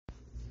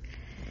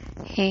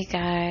Hey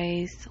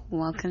guys,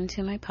 welcome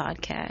to my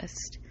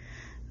podcast.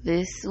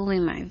 This will be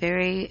my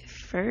very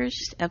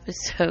first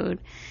episode,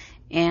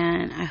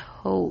 and I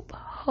hope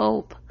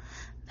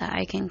that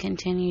I can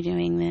continue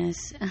doing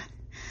this.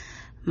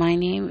 My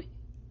name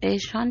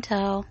is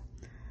Chantel.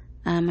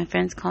 My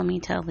friends call me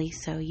Telly,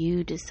 so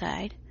you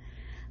decide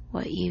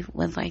what you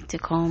would like to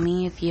call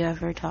me if you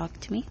ever talk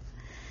to me.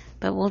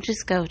 But we'll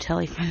just go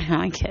Telly for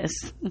now, I guess.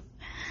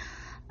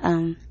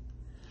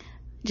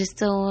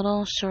 Just a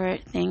little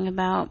short thing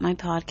about my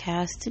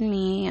podcast and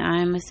me.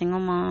 I'm a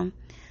single mom.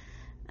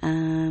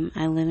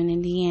 I live in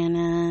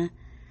Indiana,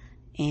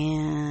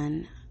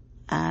 and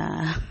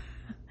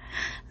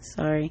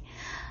sorry.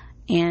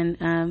 And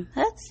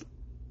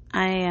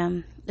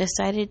I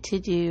decided to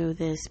do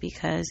this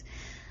because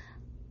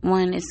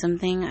one, it's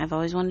something I've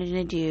always wanted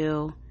to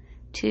do.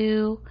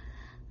 Two,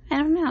 I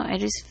don't know. I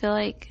just feel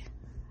like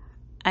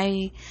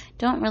I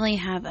don't really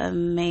have a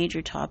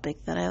major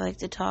topic that I like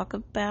to talk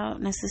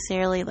about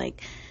necessarily.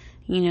 Like,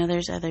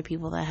 there's other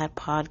people that have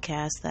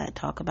podcasts that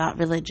talk about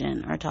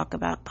religion or talk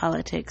about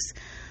politics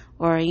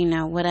or,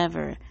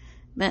 whatever.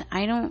 But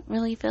I don't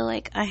really feel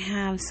like I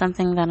have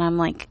something that I'm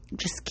like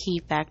just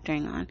key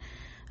factoring on.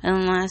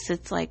 Unless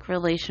it's like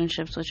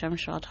relationships, which I'm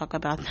sure I'll talk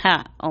about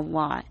that a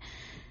lot.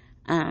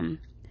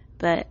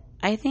 But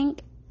I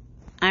think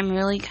I'm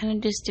really kind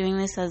of just doing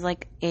this as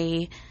like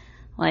a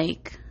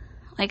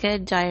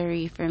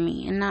diary for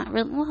me, and not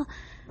really,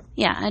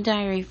 a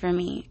diary for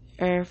me,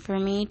 or for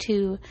me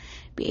to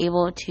be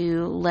able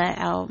to let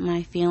out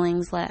my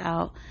feelings, let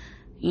out,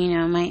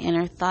 my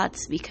inner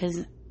thoughts, because,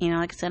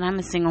 like I said, I'm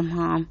a single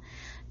mom,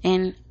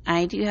 and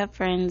I do have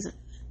friends,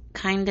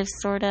 kind of,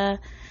 sorta,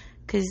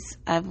 because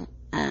I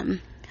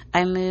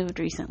moved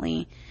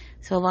recently,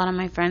 so a lot of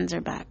my friends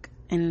are back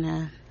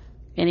in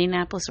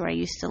Indianapolis, where I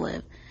used to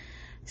live.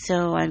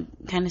 So I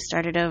kind of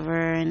started over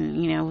and,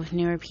 with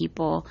newer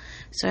people.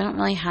 So I don't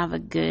really have a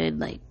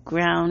good,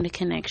 ground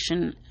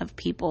connection of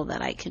people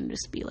that I can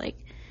just be like,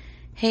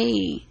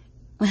 hey,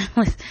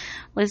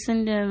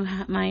 listen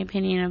to my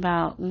opinion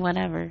about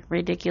whatever,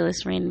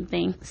 ridiculous random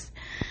things.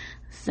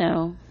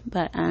 So,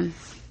 but,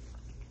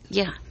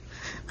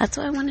 that's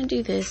why I want to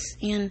do this.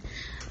 And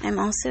I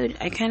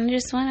kind of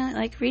just want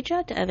to, reach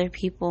out to other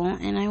people,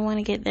 and I want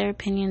to get their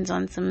opinions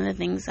on some of the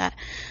things that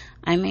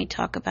I may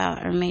talk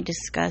about or may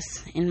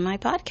discuss in my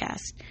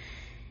podcast.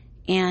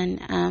 And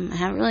I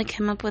haven't really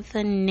come up with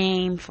a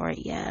name for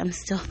it yet. I'm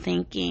still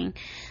thinking.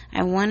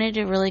 I wanted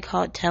to really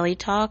call it Telly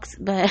Talks,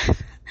 but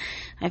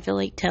I feel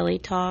like Telly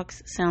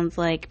Talks sounds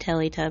like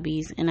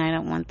Teletubbies, and I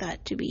don't want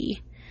that to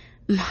be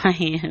my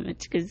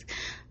image. Because,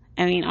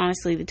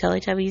 honestly, the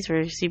Teletubbies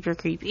were super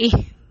creepy.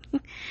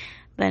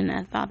 But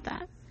I thought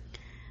that.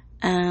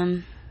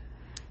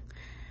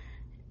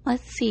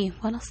 Let's see.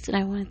 What else did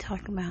I want to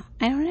talk about?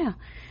 I don't know.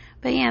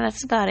 But yeah,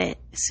 that's about it.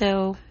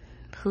 So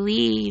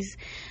please,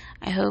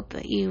 I hope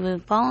that you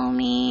would follow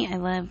me. I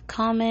love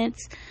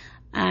comments.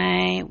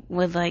 I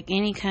would like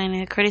any kind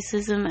of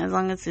criticism, as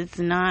long as it's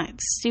not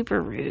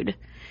super rude.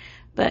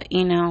 But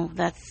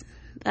that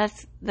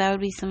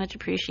would be so much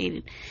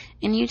appreciated.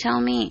 And you tell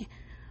me,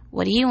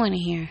 what do you want to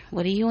hear?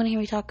 What do you want to hear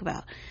me talk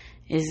about?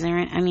 I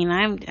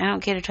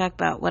don't care to talk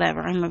about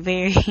whatever. I'm a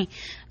very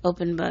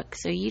open book.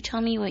 So you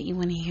tell me what you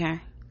want to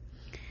hear.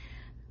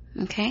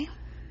 Okay?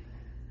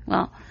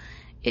 Well,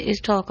 it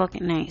is 12 o'clock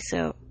at night,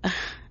 so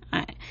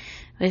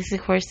this,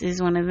 of course, is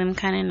one of them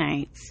kind of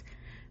nights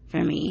for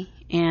me.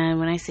 And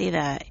when I say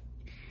that,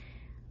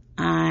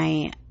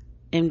 I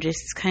am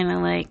just kind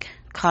of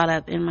caught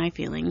up in my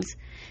feelings.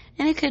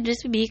 And it could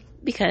just be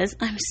because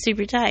I'm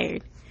super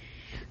tired.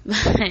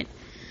 But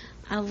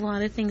a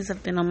lot of things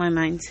have been on my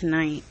mind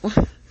tonight.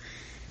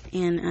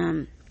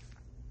 And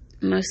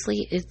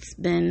mostly it's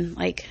been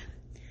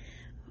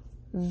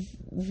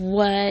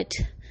what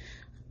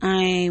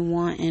I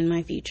want in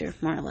my future,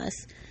 more or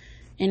less.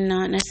 And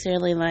not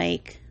necessarily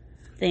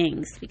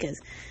things, because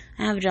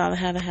I have a job, I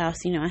have a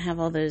house, I have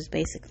all those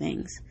basic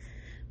things.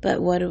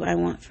 But what do I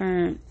want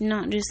for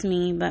not just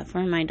me, but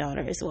for my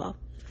daughter as well.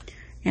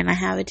 And I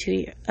have a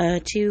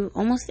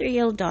almost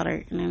 3-year-old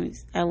daughter, and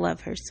I love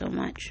her so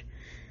much.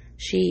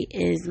 She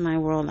is my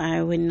world.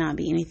 I would not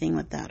be anything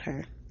without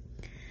her.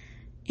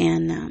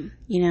 And,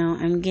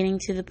 I'm getting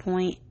to the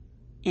point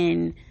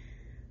in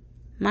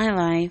my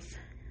life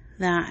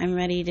that I'm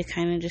ready to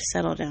kind of just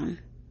settle down.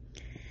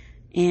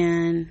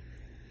 And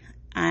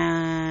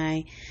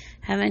I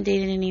haven't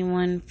dated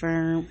anyone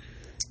for a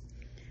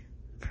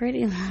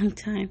pretty long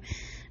time.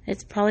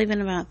 It's probably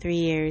been about 3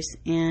 years.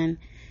 And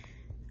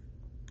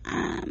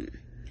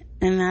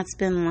that's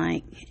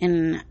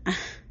been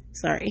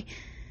sorry.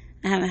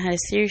 I haven't had a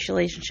serious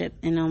relationship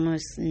in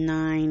almost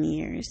 9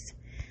 years.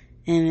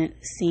 And it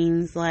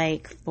seems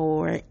like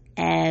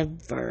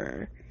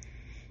forever.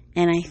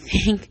 And I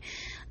think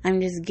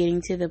I'm just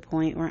getting to the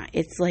point where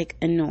it's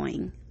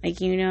annoying.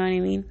 You know what I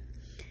mean?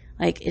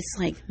 It's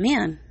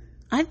man,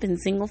 I've been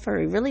single for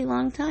a really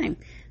long time.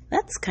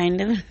 That's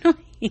kind of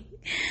annoying.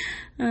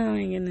 Oh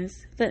my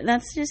goodness. But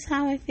that's just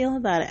how I feel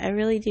about it. I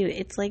really do.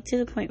 It's to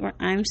the point where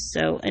I'm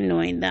so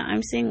annoyed that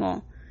I'm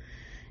single.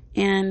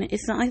 And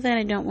it's not like that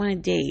I don't want to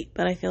date,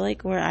 but I feel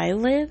like where I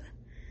live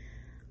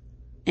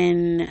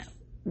and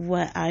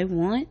what I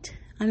want,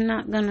 I'm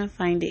not going to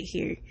find it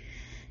here.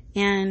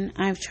 And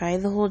I've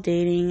tried the whole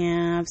dating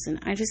apps, and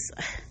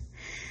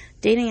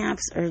dating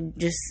apps are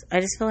I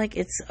just feel like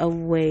it's a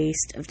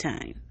waste of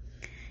time.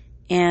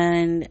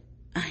 And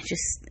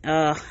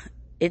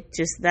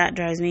that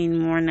drives me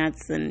more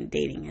nuts than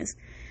dating is.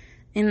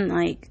 And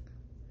like,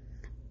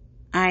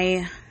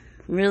 I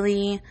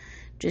really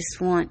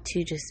just want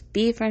to just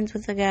be friends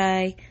with a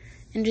guy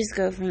and just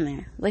go from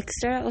there. Like,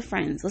 start out with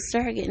friends. Let's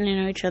start getting to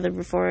know each other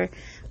before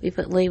we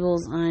put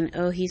labels on,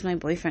 oh, he's my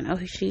boyfriend, oh,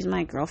 she's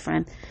my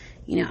girlfriend.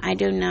 I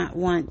do not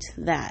want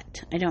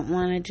that. I don't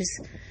want to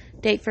just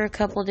date for a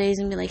couple days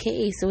and be like,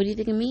 hey, so what do you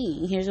think of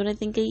me? Here's what I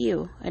think of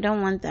you. I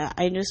don't want that.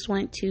 I just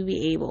want to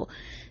be able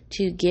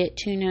to get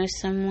to know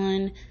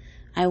someone.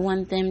 I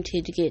want them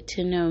to get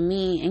to know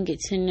me and get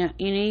to know,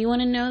 you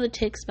want to know the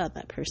ticks about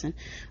that person.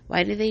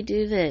 Why do they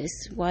do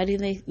this? Why do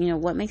they,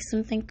 what makes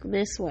them think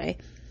this way?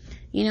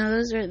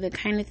 Those are the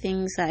kind of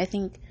things that I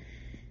think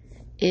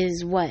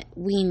is what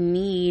we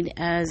need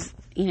as,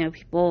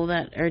 people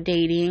that are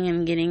dating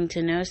and getting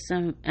to know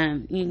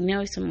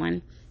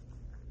someone.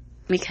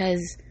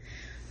 Because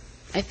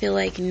I feel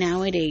like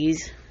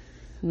nowadays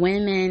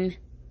women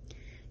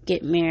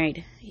get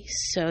married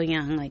so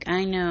young. Like,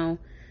 I know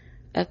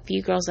a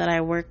few girls that I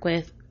work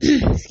with,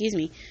 excuse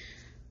me,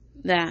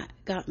 that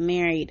got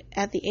married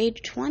at the age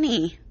of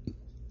 20.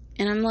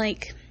 And I'm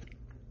like,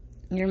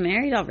 you're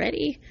married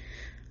already?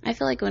 I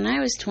feel like when I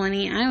was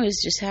 20, I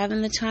was just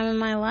having the time of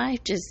my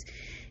life, just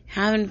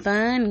having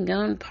fun and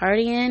going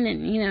partying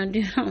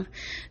and,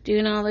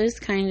 doing all those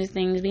kinds of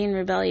things, being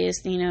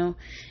rebellious, in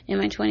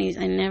my 20s.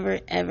 I never,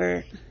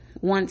 ever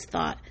once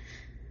thought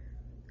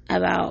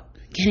about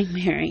getting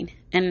married.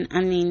 And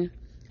I mean,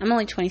 I'm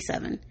only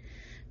 27.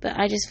 But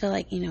I just feel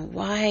like,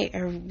 why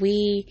are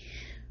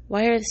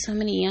so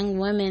many young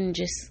women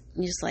just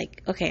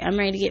like, okay, I'm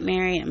ready to get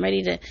married. I'm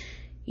ready to,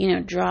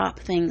 drop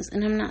things.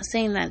 And I'm not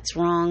saying that's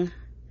wrong.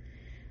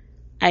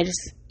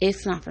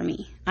 It's not for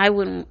me.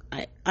 I'm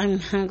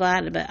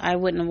glad, but I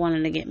wouldn't have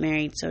wanted to get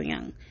married so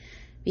young.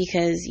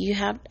 Because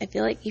I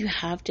feel like you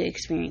have to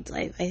experience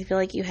life. I feel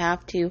like you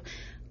have to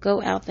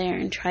go out there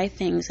and try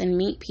things and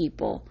meet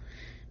people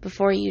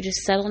before you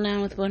just settle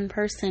down with one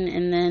person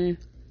and then,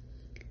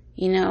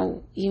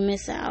 you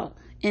miss out.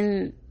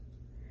 And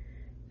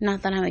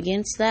not that I'm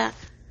against that.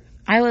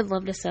 I would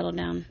love to settle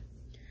down.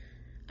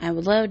 I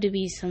would love to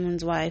be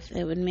someone's wife.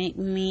 It would make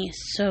me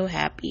so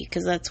happy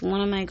because that's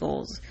one of my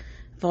goals.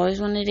 I've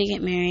always wanted to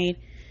get married.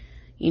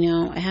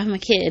 I have my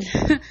kid,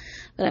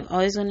 but I've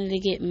always wanted to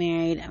get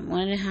married. I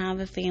wanted to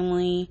have a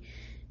family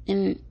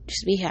and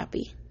just be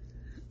happy.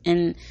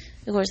 And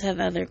of course, I have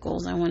other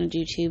goals I want to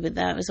do too, but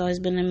that has always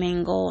been the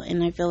main goal.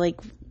 And I feel like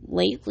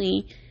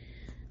lately,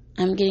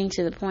 I'm getting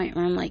to the point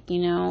where I'm like,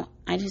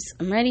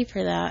 I'm ready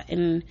for that,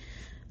 and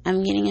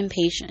I'm getting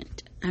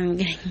impatient. I'm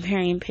getting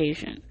very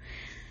impatient.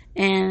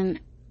 And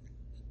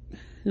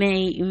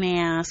you may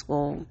ask,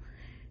 well,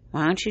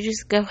 why don't you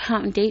just go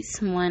out and date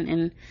someone?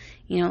 And,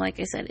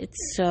 like I said,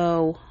 it's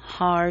so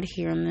hard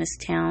here in this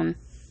town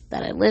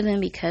that I live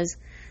in because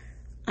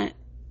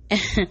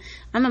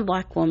I'm a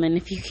black woman,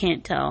 if you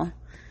can't tell.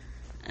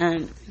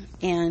 And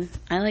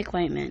I like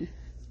white men.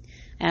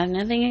 I have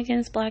nothing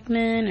against black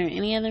men or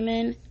any other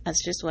men.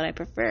 That's just what I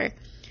prefer.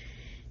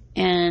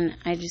 And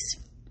I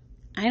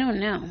don't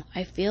know.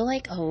 I feel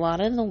like a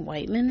lot of the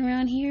white men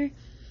around here,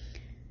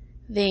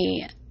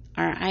 they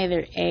are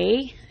either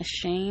A,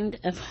 ashamed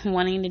of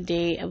wanting to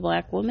date a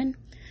black woman,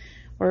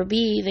 or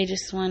B, they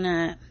just want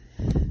to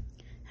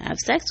have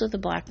sex with a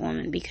black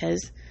woman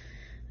because,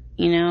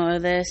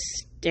 of the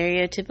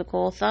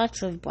stereotypical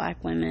thoughts of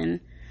black women.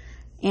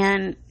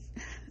 And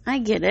I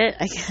get it,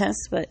 I guess,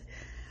 but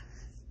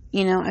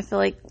I feel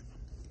like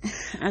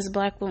as a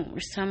black woman, we're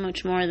so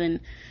much more than,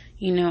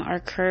 our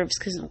curves.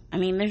 Because,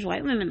 there's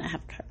white women that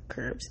have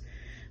curves.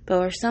 But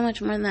we're so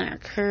much more than our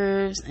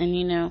curves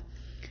and,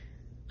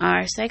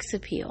 our sex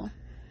appeal.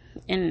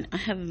 And I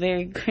have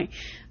very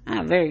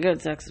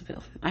good sex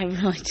appeal. I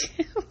really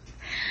do.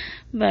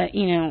 But,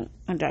 I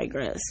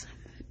digress.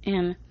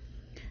 And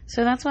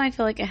so that's why I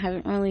feel like I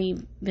haven't really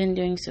been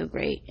doing so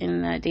great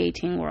in the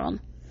dating world.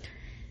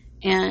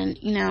 And,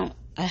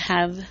 I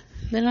have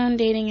been on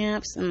dating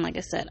apps, and like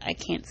I said, I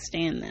can't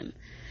stand them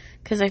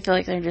because I feel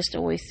like they're just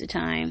a waste of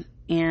time.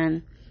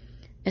 And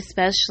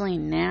especially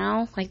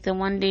now, like the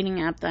one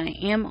dating app that I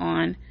am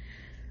on,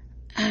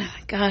 oh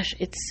my gosh,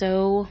 it's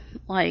so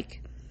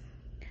like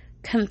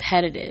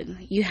competitive.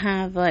 You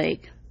have there's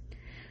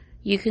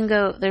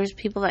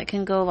people that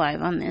can go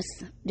live on this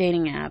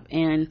dating app,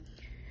 and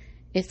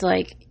it's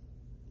like,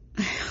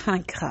 oh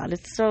my God,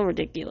 it's so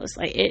ridiculous.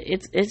 Like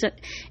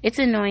it's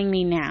annoying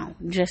me now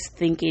just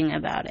thinking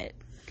about it.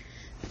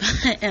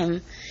 But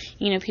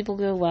people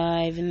go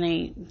live and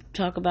they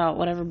talk about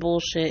whatever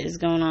bullshit is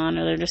going on,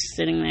 or they're just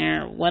sitting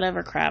there,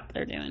 whatever crap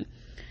they're doing.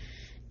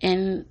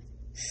 And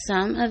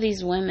some of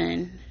these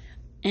women,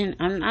 and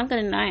I'm not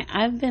gonna deny,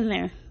 I've been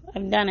there,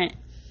 I've done it.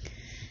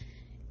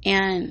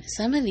 And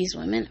some of these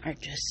women are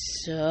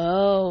just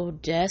so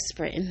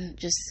desperate and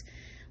just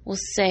will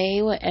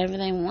say whatever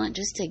they want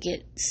just to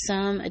get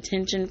some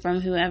attention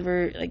from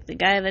whoever, like the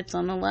guy that's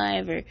on the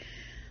live or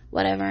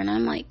whatever. And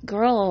I'm like,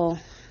 girl,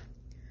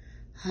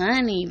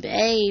 honey,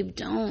 babe,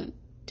 don't,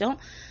 oh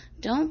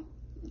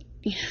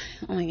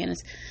my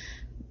goodness,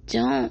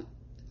 don't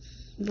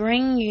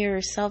bring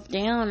yourself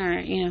down,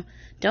 or,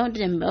 don't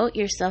demote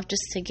yourself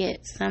just to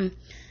get some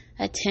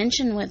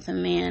attention with a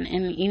man.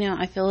 And,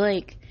 I feel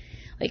like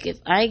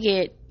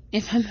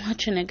if I'm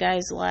watching a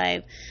guy's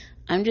live,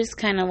 I'm just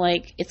kind of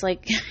like, it's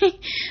like,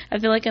 I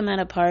feel like I'm at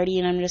a party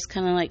and I'm just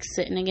kind of like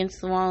sitting against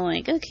the wall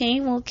like, okay,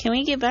 well, can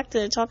we get back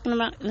to talking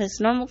about this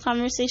normal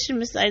conversation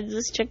besides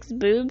this chick's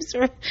boobs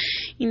or,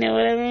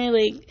 whatever.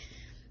 Like,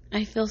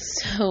 I feel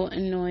so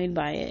annoyed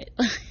by it.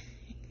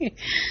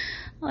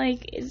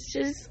 Like, it's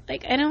just,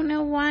 like, I don't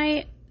know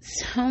why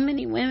so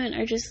many women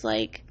are just,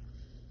 like,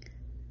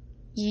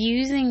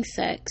 using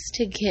sex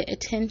to get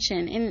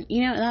attention. And,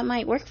 that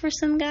might work for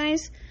some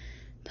guys,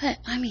 but,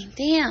 I mean,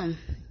 damn.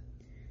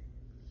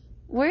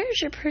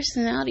 Where's your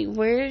personality?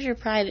 Where's your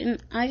pride?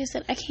 And like I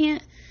said, I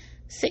can't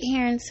sit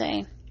here and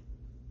say,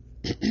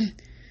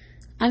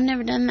 I've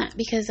never done that,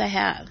 because I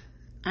have.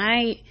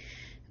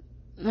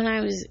 When I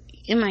was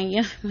in my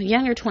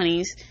younger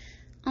 20s,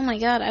 oh my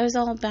God, I was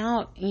all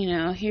about,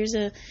 here's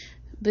a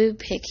boob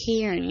pic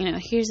here, and,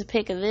 here's a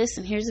pic of this,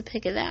 and here's a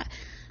pic of that.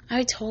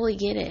 I totally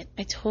get it.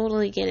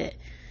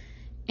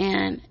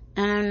 And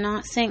I'm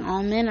not saying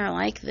all men are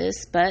like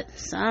this, but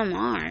some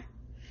are.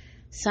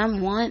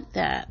 Some want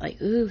that. Like,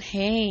 ooh,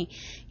 hey,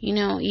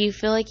 you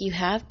feel like you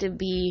have to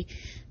be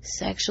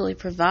sexually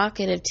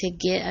provocative to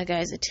get a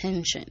guy's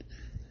attention.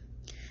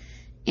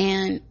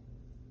 And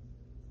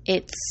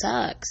it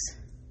sucks.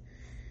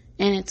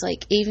 And it's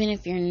like, even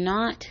if you're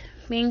not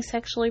being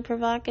sexually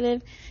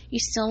provocative, you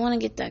still want to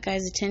get that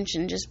guy's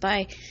attention just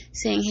by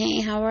saying,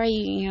 hey, how are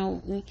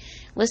you?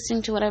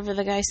 Listening to whatever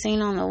the guy's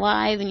saying on the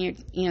live, and you're,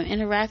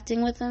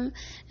 interacting with him.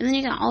 And then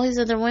you got all these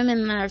other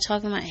women that are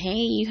talking about, hey,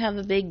 you have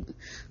a big,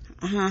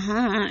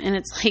 and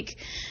it's like,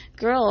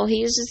 girl,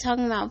 he was just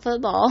talking about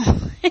football.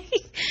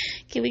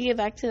 Can we get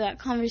back to that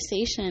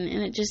conversation?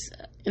 And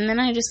then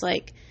I get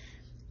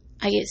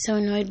so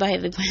annoyed by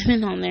the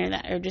women on there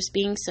that are just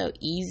being so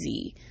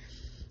easy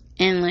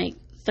and, like,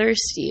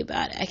 thirsty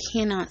about it. I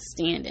cannot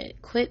stand it.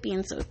 Quit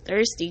being so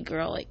thirsty,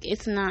 girl. Like,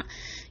 it's not,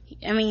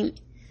 I mean,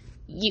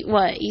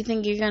 you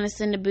think you're gonna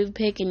send a boob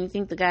pic and you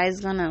think the guy's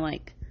gonna,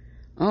 like,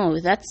 oh,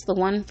 that's the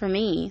one for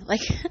me?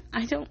 Like,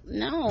 I don't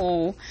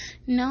know.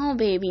 No,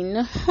 baby,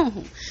 no.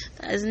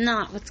 That is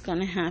not what's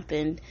gonna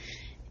happen.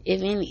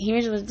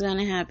 Here's what's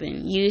gonna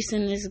happen. You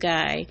send this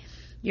guy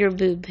your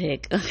boob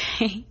pic,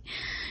 okay?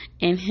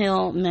 And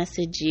he'll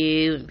message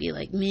you and be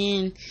like,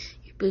 man,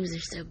 your boobs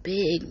are so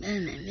big,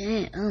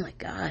 man, oh my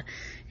God.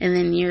 And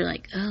then you're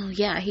like, oh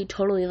yeah, he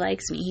totally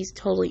likes me, he's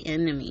totally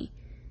into me.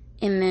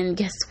 And then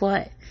guess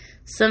what?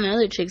 Some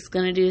other chick's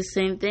gonna do the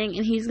same thing,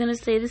 and he's gonna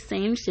say the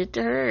same shit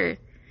to her.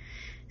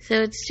 So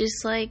it's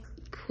just like,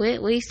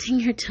 quit wasting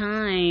your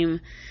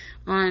time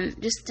on,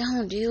 just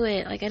don't do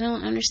it. Like, I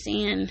don't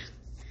understand.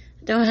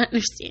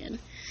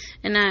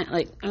 And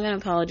I'm gonna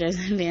apologize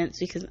in advance,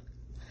 because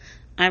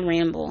I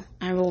ramble.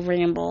 I will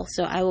ramble.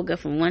 So I will go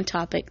from one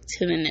topic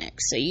to the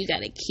next. So you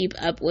gotta keep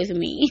up with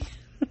me.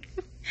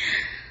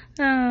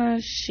 Oh,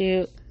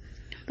 shoot.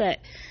 But,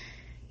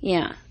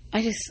 yeah.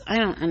 I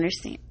don't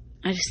understand.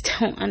 I just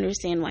don't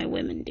understand why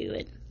women do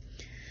it.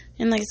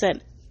 And like I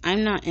said,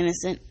 I'm not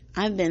innocent.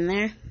 I've been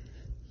there.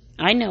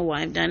 I know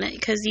why I've done it.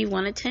 Because you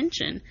want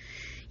attention.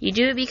 You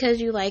do it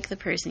because you like the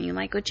person. You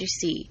like what you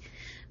see.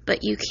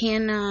 But you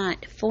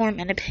cannot form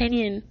an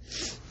opinion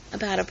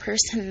about a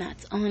person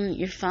that's on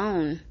your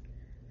phone.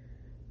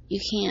 You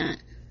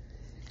can't.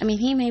 I mean,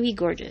 he may be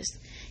gorgeous.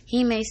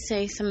 He may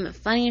say some of the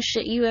funniest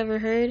shit you ever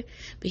heard,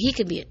 but he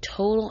could be a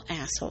total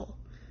asshole.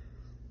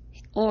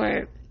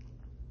 Or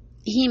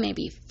he may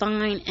be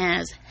fine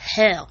as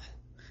hell.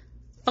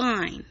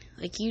 Fine.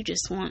 Like, you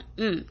just want,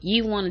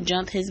 you want to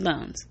jump his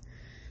bones.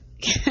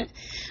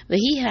 But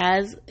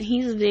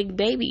he's a big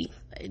baby.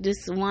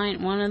 Just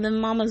one of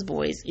them mama's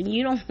boys. And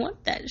you don't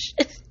want that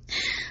shit.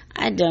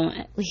 I don't,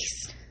 at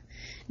least.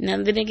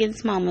 Nothing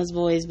against mama's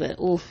boys, but,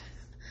 ooh,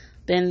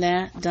 been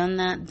that, done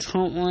that,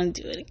 don't want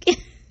to do it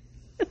again.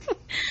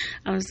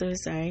 I'm so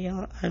sorry,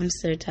 y'all. I'm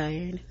so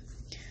tired.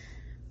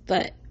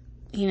 But,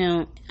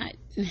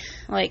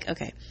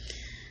 okay.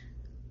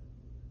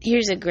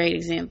 Here's a great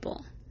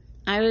example.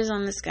 I was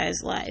on this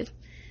guy's live,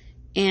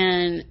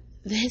 and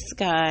this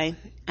guy,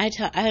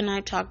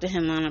 I've talked to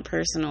him on a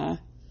personal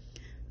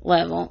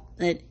level,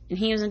 and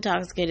he was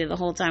intoxicated the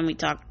whole time we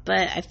talked,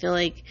 but I feel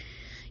like,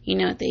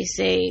 what they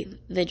say,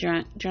 the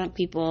drunk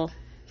people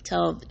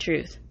tell the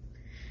truth.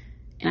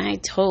 And I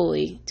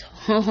totally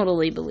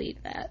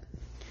believe that.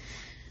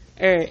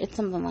 Or it's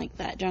something like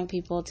that. Drunk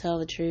people tell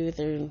the truth,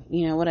 or,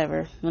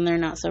 whatever. When they're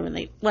not sober,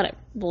 whatever.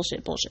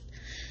 Bullshit.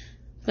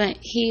 But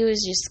he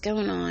was just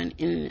going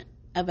on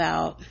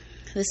about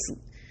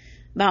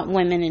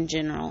women in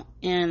general.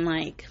 And,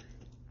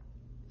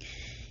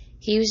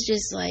 he was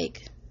just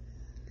like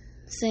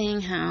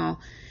saying how,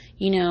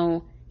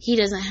 he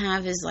doesn't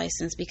have his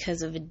license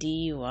because of a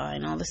DUI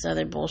and all this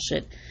other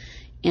bullshit.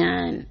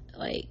 And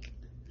like,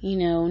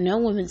 no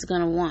woman's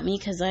gonna want me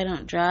because I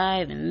don't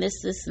drive and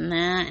this and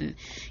that. And,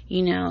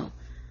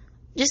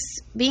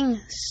 just being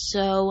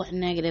so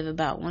negative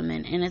about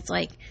women. And it's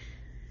like,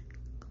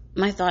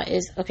 my thought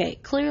is, okay,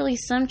 clearly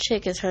some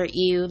chick has hurt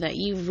you that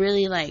you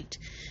really liked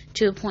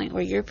to a point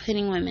where you're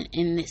putting women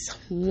in this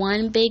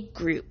one big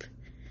group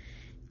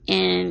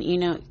and,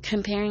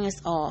 comparing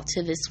us all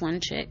to this one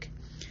chick.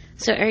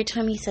 So every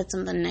time he said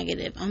something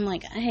negative, I'm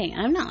like, hey,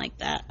 I'm not like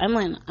that. I'm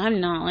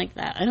not like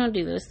that. I don't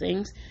do those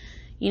things.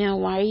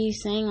 Why are you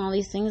saying all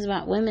these things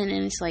about women?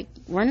 And it's like,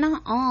 we're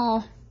not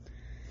all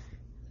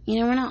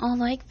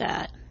like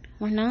that.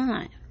 We're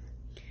not.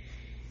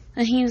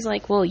 And he was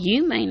like, well,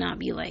 you may not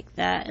be like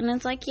that. And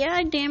it's like,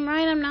 yeah, damn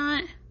right I'm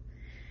not.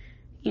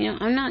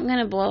 I'm not going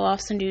to blow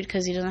off some dude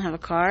because he doesn't have a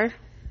car.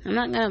 I'm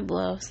not going to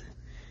blow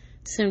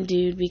some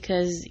dude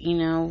because,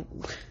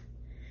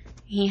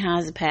 he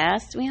has a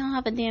past. We all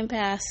have a damn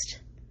past.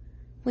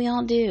 We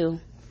all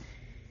do.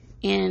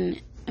 And,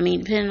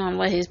 depending on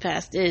what his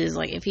past is,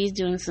 like, if he's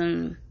doing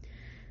some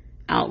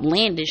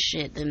outlandish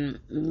shit,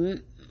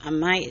 then I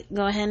might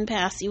go ahead and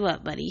pass you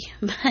up, buddy.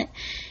 But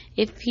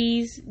if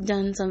he's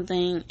done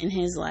something in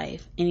his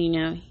life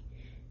and,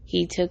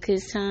 he took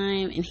his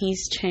time and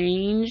he's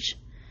changed,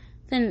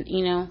 then,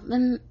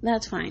 then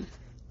that's fine.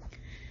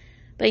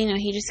 But,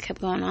 he just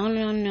kept going on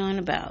and on and on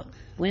about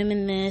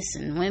women this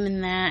and women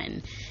that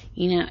and,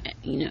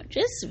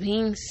 just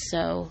being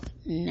so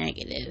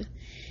negative.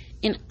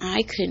 And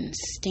I couldn't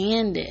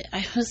stand it.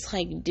 I was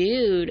like,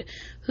 dude,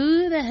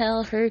 who the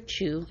hell hurt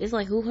you? It's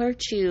like, who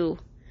hurt you?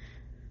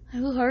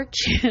 Who hurt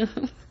you?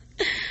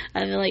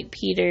 I feel like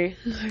Peter,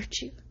 who hurt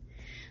you?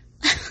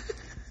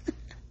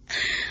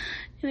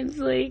 And it's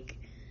like,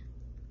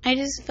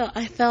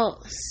 I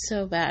felt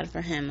so bad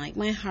for him. Like,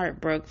 my heart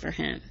broke for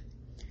him.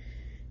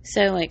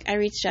 So, like, I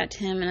reached out to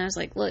him and I was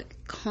like, look,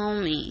 call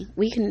me.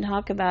 We can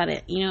talk about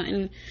it,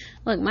 and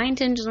look, my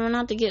intentions were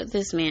not to get with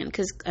this man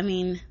because,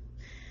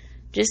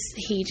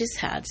 he just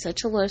had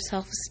such a low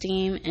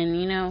self-esteem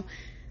and,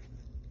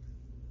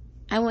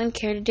 I wouldn't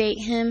care to date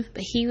him,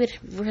 but he would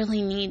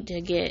really need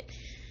to get,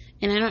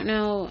 and I don't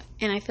know,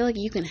 and I feel like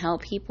you can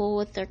help people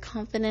with their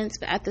confidence,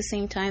 but at the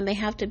same time, they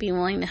have to be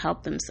willing to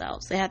help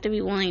themselves. They have to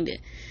be willing to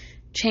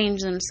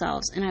change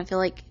themselves, and I feel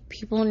like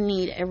people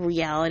need a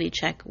reality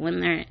check when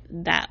they're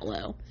that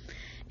low,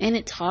 and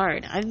it's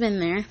hard. I've been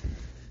there.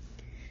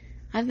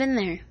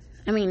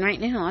 Right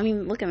now,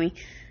 look at me.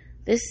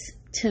 This,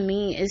 to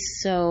me,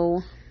 is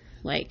so,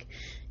 like,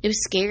 it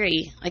was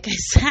scary. Like, I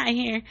sat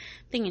here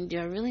thinking, do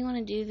I really want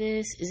to do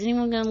this? Is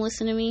anyone going to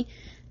listen to me?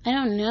 I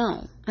don't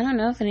know. I don't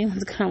know if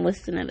anyone's going to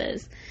listen to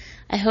this.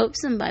 I hope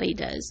somebody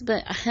does,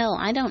 but hell,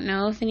 I don't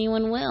know if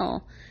anyone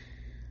will.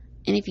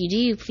 And if you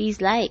do, please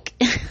like.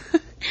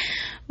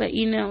 But,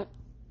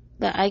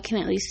 but I can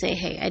at least say,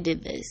 hey, I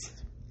did this.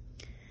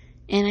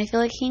 And I feel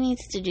like he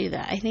needs to do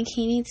that. I think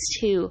he needs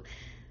to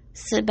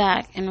sit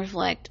back and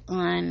reflect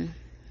on,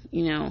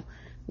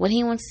 what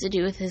he wants to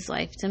do with his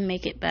life to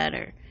make it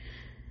better.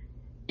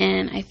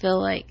 And I feel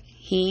like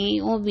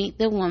he will meet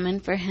the woman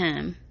for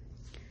him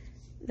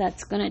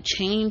that's going to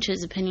change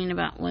his opinion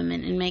about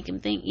women and make him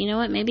think, you know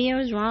what, maybe I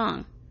was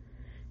wrong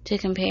to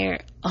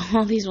compare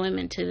all these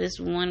women to this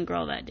one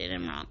girl that did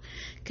him wrong.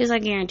 Because I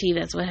guarantee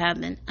that's what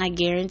happened. I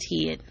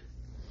guarantee it.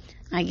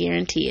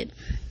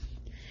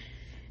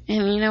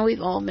 And,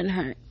 we've all been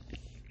hurt.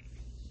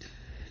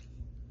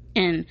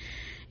 And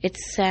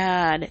it's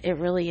sad. It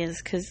really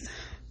is, because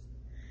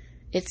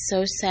it's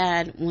so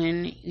sad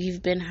when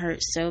you've been hurt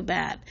so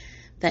bad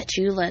that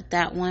you let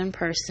that one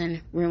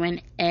person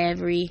ruin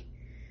every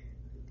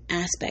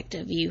aspect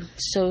of you,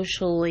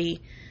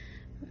 socially,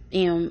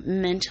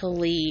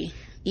 mentally,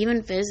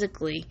 even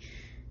physically.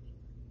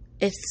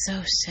 It's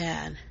so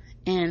sad.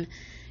 And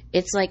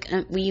it's like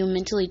you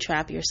mentally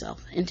trap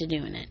yourself into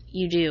doing it.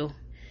 You do.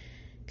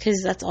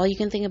 Because that's all you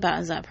can think about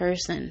is that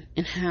person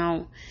and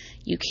how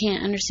you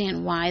can't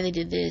understand why they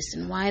did this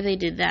and why they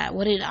did that.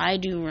 What did I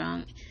do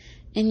wrong?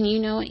 And you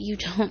know what? You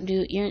don't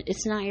do it.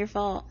 It's not your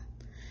fault.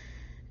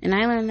 And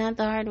I learned that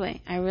the hard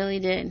way. I really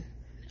did.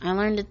 I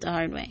learned it the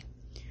hard way.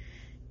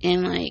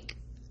 And, like,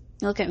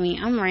 look at me.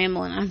 I'm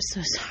rambling. I'm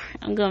so sorry.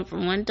 I'm going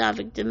from one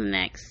topic to the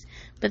next.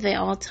 But they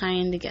all tie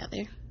in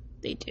together.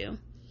 They do.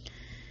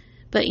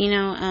 But,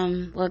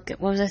 look,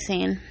 what was I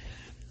saying?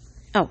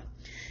 Oh,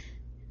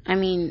 I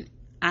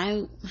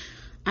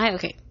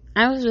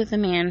was with a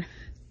man,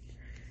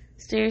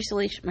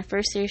 my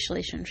first serious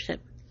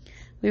relationship.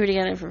 We were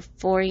together for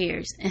 4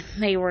 years, and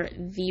they were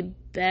the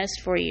best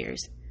 4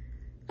 years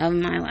of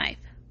my life.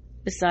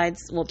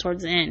 Besides,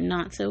 towards the end,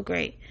 not so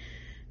great.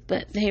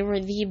 But they were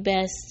the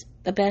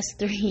best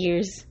 3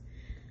 years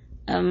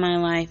of my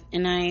life.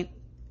 And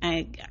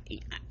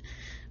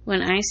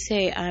when I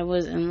say I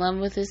was in love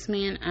with this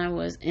man, I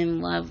was in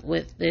love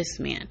with this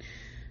man.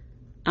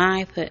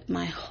 I put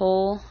my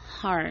whole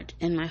heart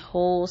and my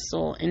whole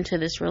soul into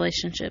this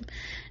relationship.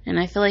 And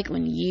I feel like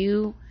when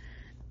you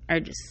are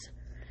just,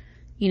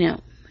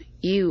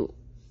 you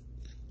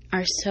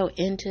are so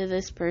into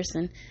this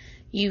person.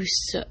 You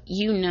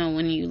know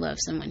when you love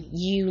someone.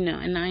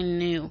 And I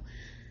knew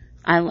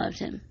I loved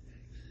him.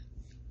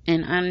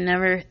 And I'm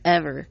never,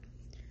 ever,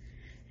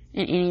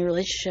 in any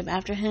relationship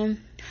after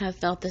him, have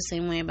felt the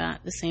same way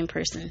about the same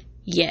person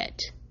yet.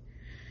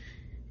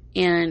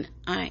 And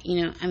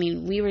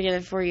we were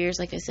together 4 years,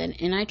 like I said,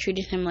 and I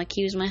treated him like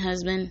he was my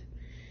husband.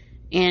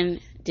 And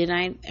did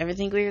I ever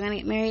think we were going to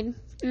get married?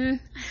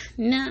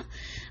 No.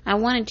 I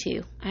wanted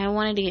to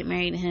get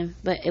married to him,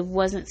 but it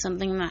wasn't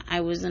something that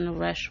I was in a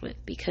rush with,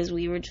 because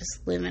we were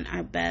just living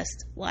our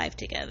best life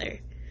together.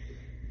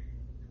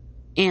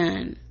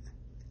 And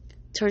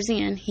towards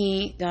the end,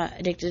 he got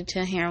addicted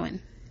to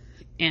heroin.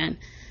 And,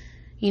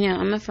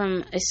 I'm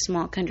from a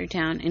small country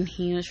town, and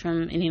he was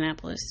from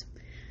Indianapolis.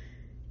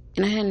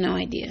 And I had no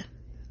idea.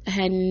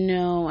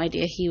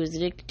 He was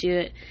addicted to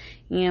it.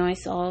 I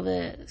saw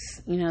the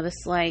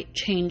slight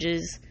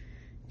changes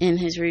in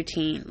his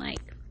routine. Like,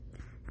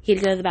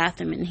 he'd go to the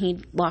bathroom and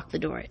he'd lock the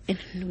door. And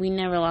we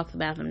never locked the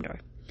bathroom door.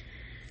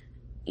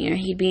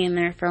 He'd be in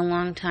there for a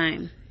long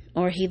time.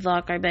 Or he'd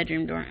lock our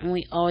bedroom door, and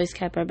we always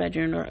kept our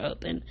bedroom door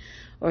open.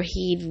 Or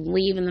he'd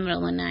leave in the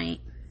middle of the night.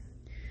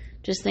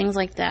 Just things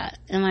like that.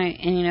 And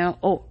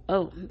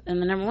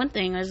and the number one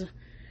thing was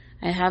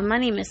I have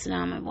money missing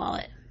out of my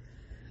wallet.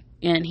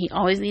 And he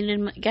always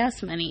needed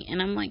gas money.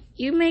 And I'm like,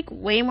 you make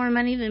way more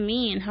money than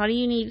me. And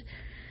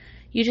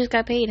you just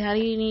got paid. How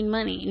do you need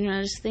money?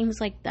 Just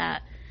things like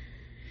that.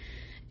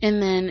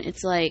 And then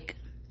it's like,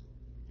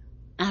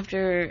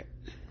 after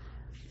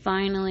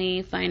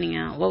finally finding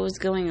out what was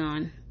going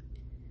on,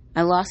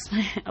 I lost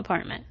my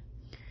apartment.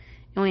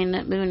 And we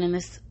ended up moving in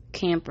this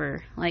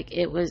camper. Like,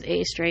 it was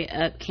a straight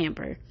up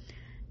camper.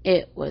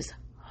 It was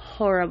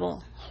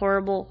horrible.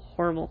 Horrible,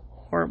 horrible,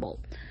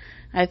 horrible.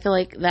 I feel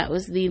like that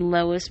was the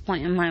lowest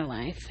point in my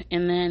life.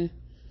 And then,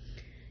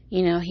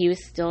 he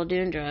was still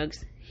doing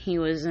drugs. He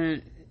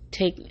wasn't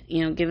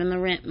giving the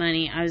rent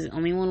money. I was the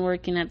only one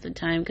working at the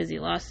time because he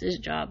lost his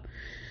job.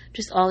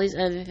 Just all these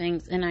other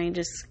things. And I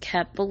just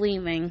kept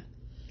believing,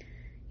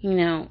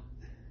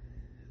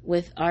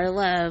 with our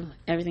love,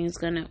 it's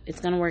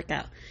gonna work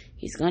out.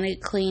 He's gonna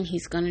get clean.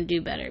 He's gonna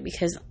do better,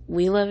 because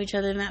we love each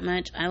other that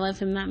much. I love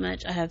him that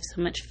much. I have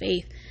so much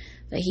faith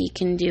that he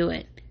can do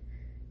it.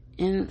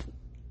 And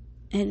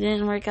it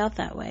didn't work out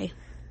that way.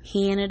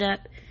 He ended up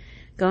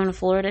going to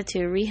Florida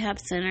to a rehab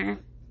center,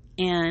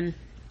 and,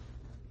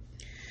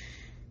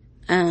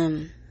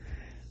 and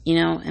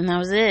that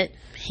was it.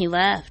 He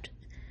left.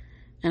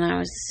 And I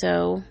was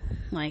so,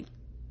 I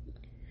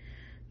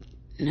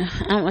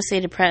don't want to say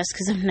depressed,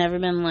 because I've never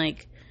been,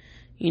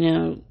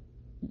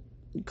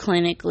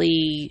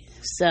 clinically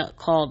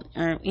called,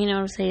 or, what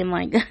I'm saying,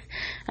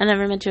 I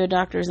never went to a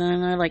doctor's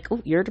and they're like,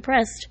 oh, you're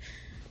depressed.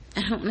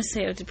 I don't want to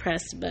say I was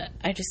depressed, but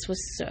I just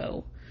was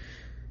so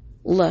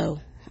low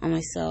on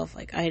myself.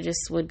 I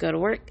just would go to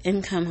work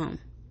and come home.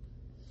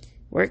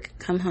 Work,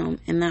 come home,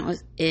 and that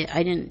was it.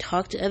 I didn't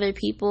talk to other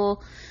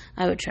people.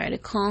 I would try to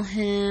call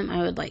him.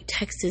 I would,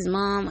 text his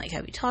mom,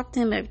 have you talked to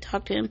him? Have you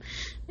talked to him?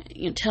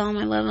 Tell him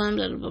I love him,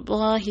 blah, blah, blah,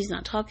 blah. He's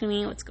not talking to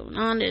me. What's going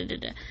on? Da, da,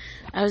 da.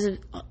 I was, it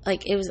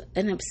was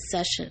an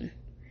obsession.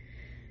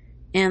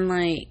 And,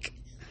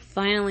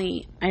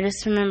 finally, I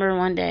just remember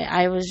one day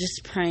I was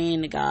just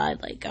praying to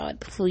God, God,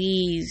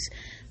 please,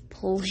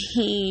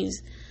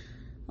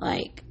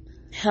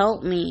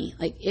 help me.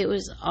 It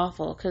was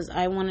awful, because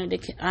I wanted to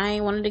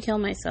kill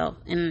myself,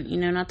 and,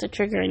 not to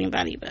trigger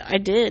anybody, but I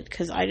did,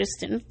 because I just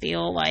didn't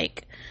feel I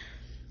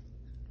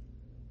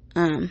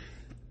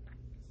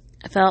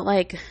felt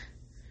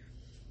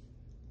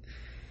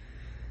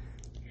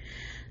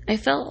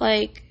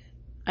like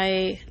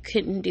I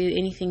couldn't do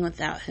anything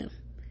without him.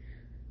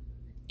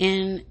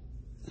 And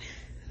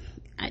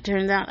it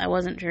turns out that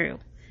wasn't true.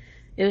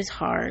 It was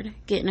hard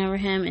getting over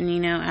him,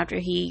 and after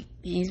he's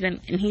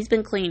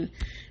been clean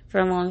for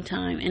a long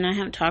time, and I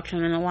haven't talked to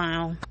him in a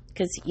while,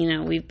 because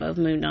we've both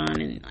moved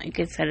on, and like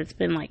I said, it's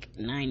been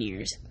 9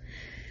 years.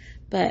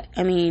 But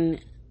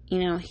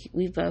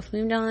we've both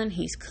moved on.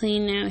 He's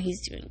clean now.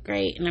 He's doing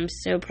great, and I'm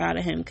so proud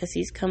of him, because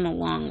he's come a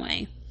long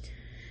way.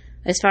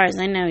 As far as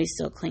I know, he's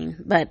still clean,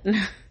 but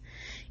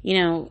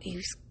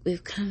he's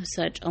come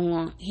such a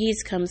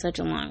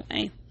long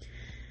way,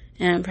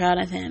 and I'm proud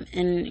of him.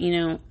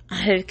 And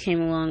I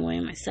came a long way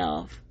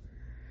myself,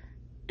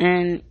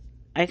 and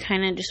I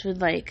kind of just would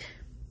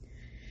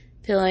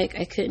feel like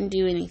I couldn't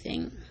do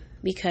anything,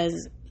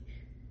 because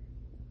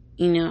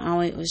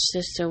I was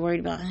just so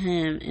worried about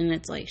him. And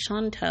it's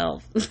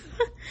Chantel,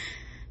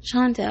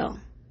 Chantel,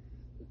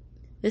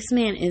 this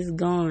man is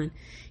gone.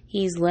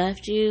 He's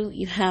left you.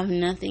 You have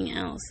nothing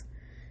else.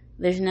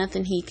 There's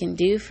nothing he can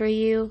do for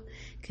you,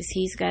 because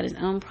he's got his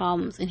own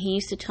problems. And he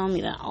used to tell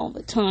me that all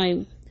the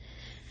time.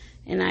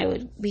 And I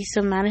would be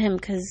so mad at him,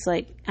 because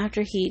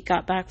after he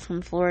got back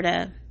from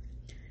Florida,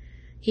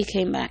 he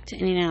came back to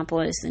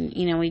Indianapolis, and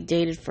we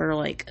dated for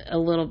a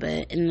little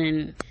bit, and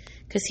then,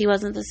 because he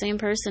wasn't the same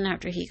person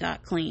after he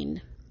got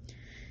cleaned.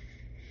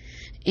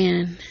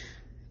 And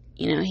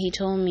he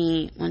told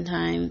me one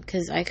time,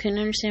 because I couldn't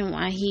understand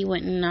why he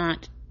would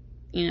not,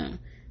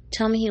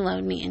 tell me he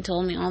loved me and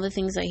told me all the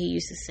things that he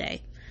used to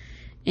say.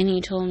 And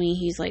he told me,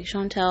 he's like,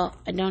 Chantel,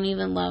 I don't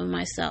even love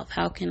myself.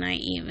 How can I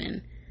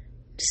even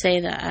say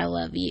that I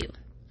love you?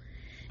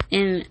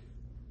 And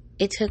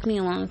it took me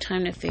a long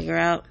time to figure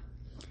out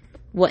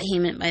what he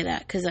meant by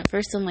that. Because at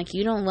first I'm like,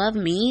 you don't love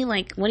me?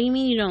 Like, what do you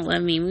mean you don't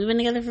love me? We've been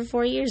together for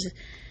 4 years.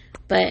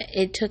 But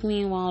it took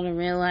me a while to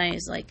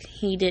realize, like,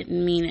 he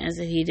didn't mean it as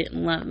if he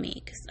didn't love me.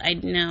 Because I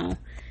know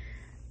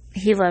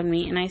he loved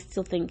me. And I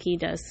still think he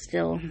does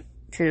still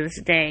to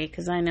this day.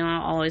 Because I know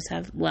I'll always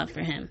have love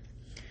for him.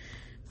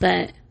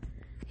 But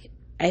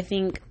I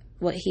think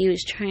what he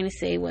was trying to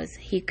say was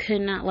he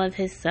could not love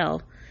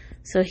himself.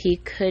 So he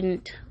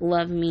couldn't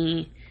love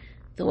me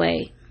the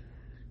way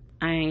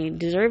I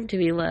deserve to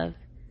be loved.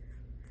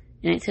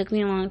 And it took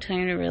me a long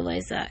time to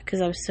realize that,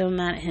 because I was so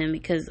mad at him,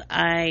 because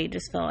I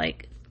just felt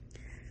like,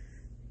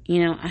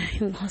 I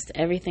lost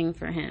everything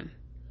for him.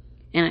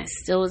 And I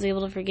still was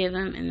able to forgive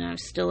him, and I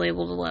was still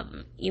able to love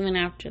him, even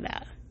after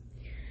that.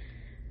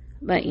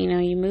 But,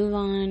 you move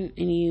on,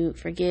 and you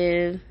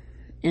forgive,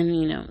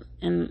 and,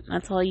 and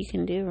that's all you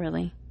can do,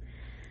 really.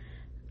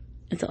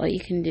 That's all you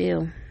can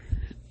do.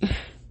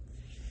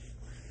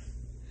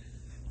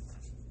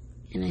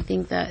 And I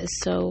think that is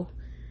so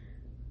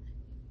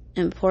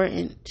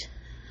important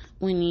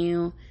when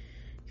you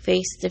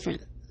face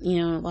different,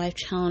 life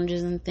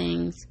challenges and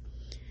things.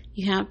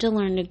 You have to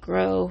learn to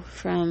grow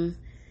from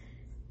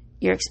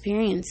your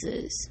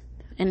experiences.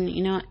 And,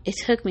 it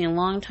took me a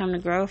long time to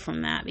grow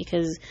from that,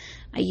 because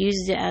I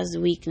used it as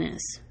a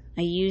weakness.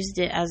 I used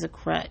it as a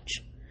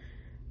crutch.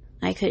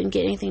 I couldn't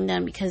get anything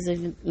done because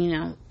of,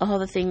 all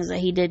the things that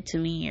he did to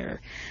me,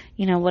 or,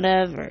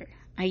 whatever.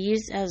 I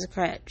used it as a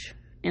crutch.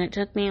 And it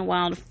took me a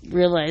while to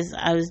realize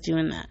I was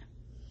doing that.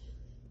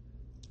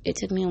 It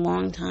took me a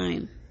long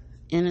time.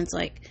 And it's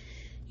like,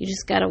 you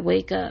just gotta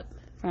wake up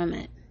from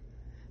it.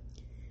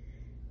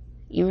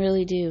 You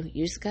really do.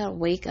 You just gotta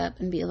wake up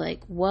and be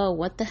like, whoa,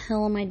 what the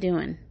hell am I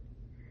doing?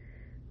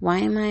 Why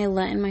am I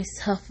letting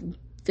myself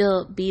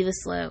be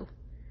this low?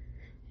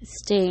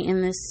 Stay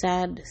in this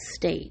sad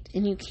state.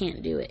 And you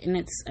can't do it. And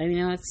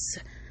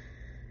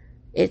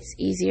it's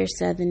easier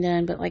said than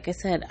done. But like I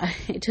said,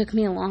 it took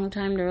me a long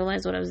time to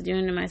realize what I was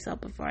doing to myself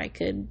before I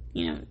could,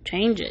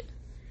 change it.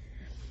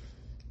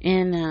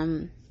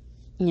 And,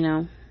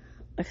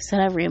 like I said,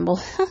 I ramble.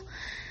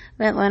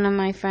 But one of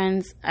my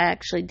friends, I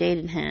actually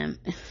dated him.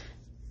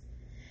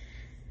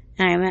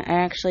 And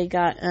I actually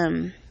got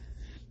in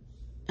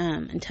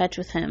touch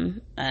with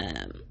him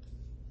at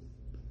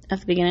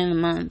the beginning of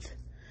the month.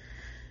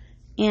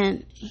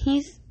 And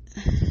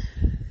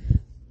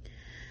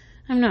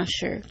I'm not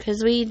sure,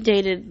 because we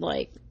dated,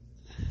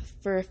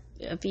 for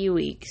a few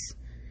weeks.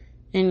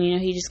 And,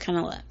 he just kind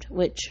of left,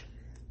 which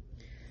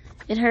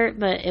it hurt,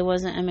 but it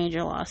wasn't a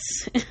major loss.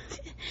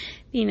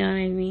 You know what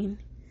I mean?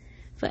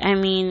 But,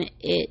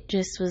 it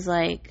just was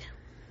like,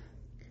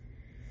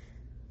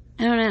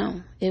 I don't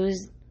know. It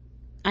was,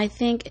 I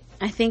think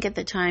at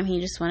the time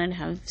he just wanted to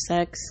have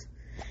sex,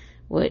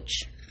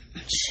 which,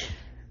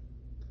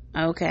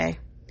 okay.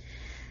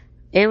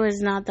 It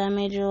was not that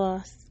major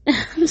loss.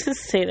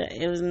 Just say that.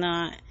 It was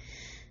not,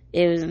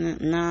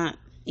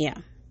 yeah.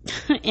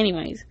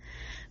 Anyways,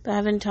 but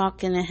I've been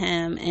talking to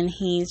him, and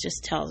he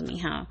just tells me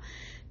how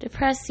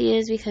depressed he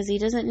is because he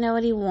doesn't know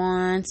what he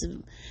wants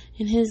in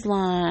his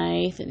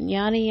life, and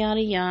yada,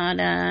 yada,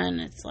 yada. And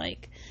it's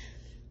like,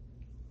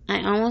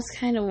 I almost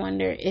kind of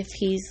wonder if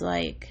he's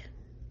like,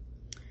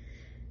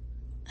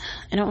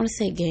 I don't want to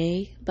say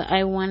gay, but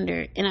I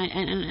wonder,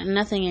 and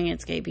nothing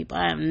against gay people.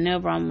 I have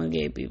no problem with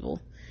gay people.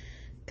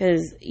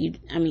 Because,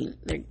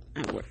 they're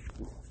at work.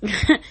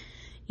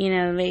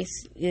 They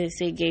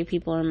say gay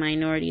people are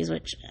minorities,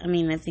 which, I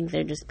think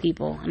they're just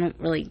people.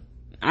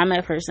 I'm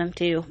a person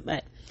too,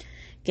 but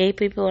gay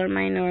people are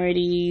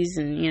minorities,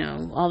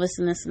 and, all this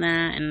and this and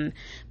that, and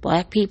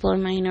black people are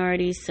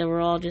minorities, so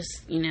we're all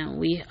just,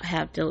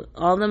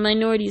 all the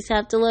minorities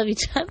have to love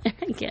each other,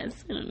 I guess.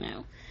 I don't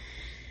know.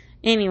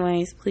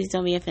 Anyways, please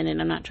don't be offended.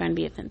 I'm not trying to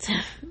be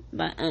offensive.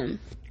 But, oh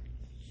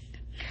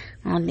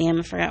damn,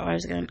 I forgot where I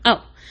was going.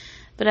 Oh.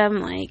 But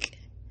I'm like,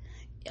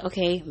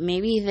 okay,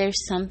 maybe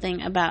there's something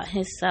about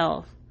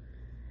himself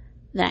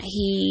that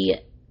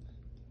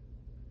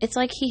it's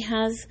like he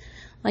has,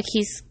 like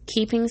he's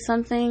keeping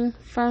something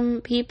from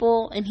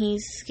people and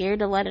he's scared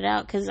to let it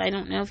out, because I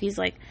don't know if he's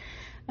like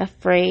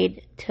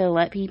afraid to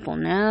let people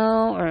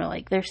know, or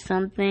like there's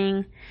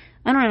something,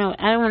 I don't know.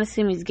 I don't want to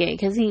assume he's gay,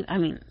 because I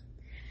don't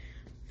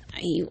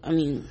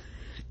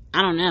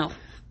know.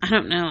 I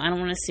don't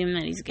want to assume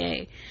that he's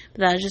gay.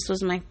 But that just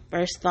was my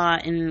first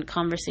thought in the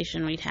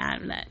conversation we'd had,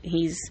 that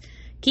he's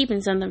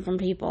keeping something from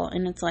people.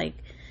 And it's like,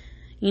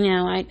 I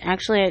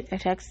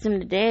texted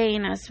him today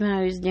and asked him how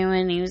he was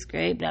doing. He was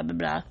great, blah, blah,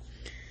 blah.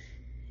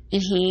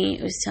 And he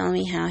was telling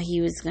me how he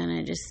was going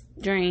to just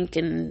drink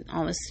and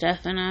all this stuff.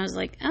 And I was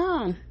like,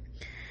 oh,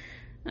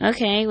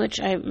 okay. Which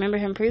I remember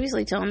him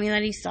previously telling me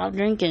that he stopped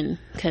drinking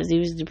because he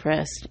was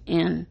depressed.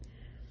 And,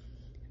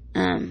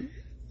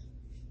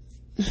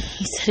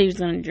 he said he was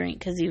going to drink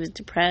because he was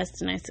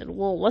depressed. And I said,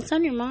 well, what's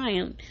on your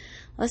mind?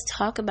 Let's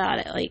talk about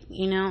it. Like,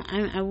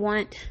 I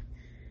want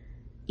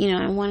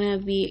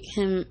to be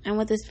him. I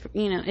want this,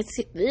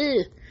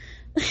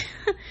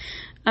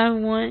 I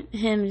want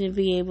him to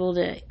be able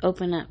to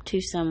open up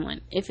to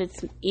someone.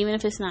 Even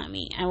if it's not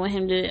me, I want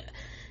him to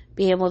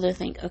be able to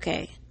think,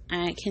 okay,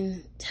 I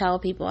can tell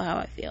people how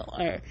I feel,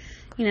 or,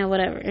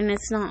 whatever. And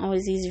it's not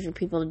always easy for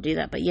people to do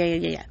that, but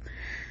yeah.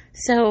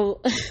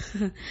 So,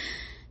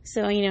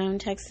 I'm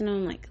texting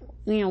him like,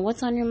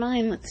 what's on your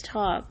mind? Let's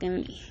talk.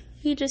 And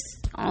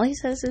all he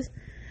says is,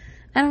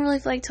 I don't really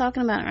feel like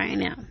talking about it right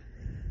now.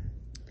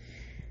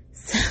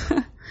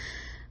 So,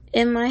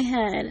 in my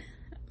head,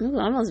 I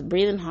almost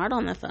breathing hard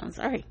on the phone,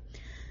 sorry.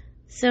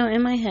 So,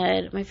 in my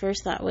head, my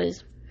first thought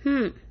was,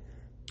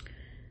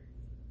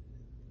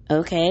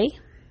 okay.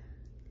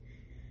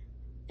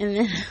 And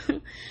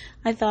then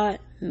I thought,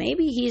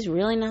 maybe he's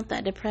really not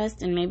that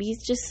depressed, and maybe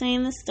he's just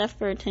saying this stuff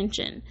for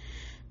attention.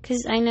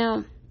 Because I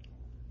know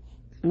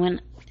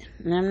and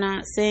I'm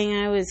not saying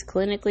I was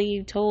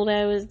clinically told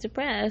I was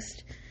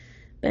depressed,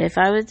 but if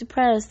I was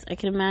depressed, I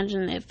can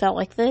imagine it felt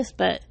like this.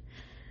 But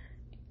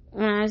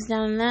when I was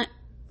down in that,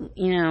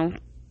 when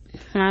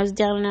I was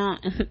down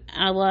and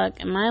out of luck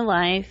in my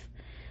life,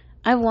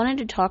 I wanted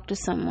to talk to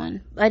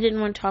someone. I didn't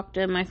want to talk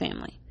to my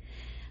family,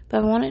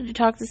 but I wanted to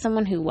talk to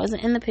someone who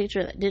wasn't in the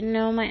picture, that didn't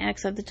know my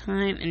ex at the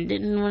time, and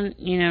didn't want,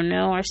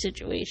 know our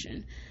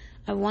situation.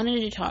 I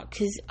wanted to talk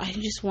because I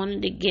just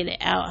wanted to get it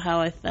out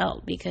how I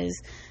felt,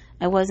 because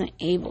I wasn't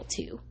able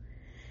to.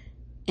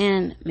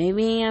 And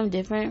maybe I'm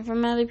different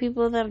from other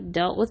people that have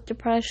dealt with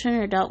depression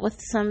or dealt with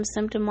some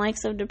symptom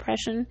likes of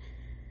depression,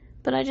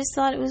 but I just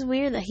thought it was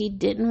weird that he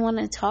didn't want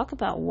to talk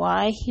about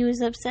why he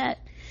was upset.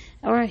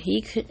 Or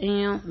he could,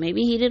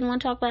 maybe he didn't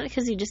want to talk about it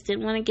because he just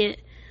didn't want to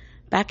get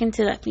back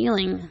into that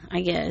feeling,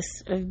 I guess,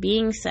 of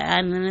being sad.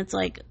 And then it's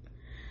like,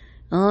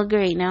 oh,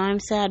 great, now I'm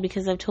sad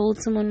because I've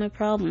told someone my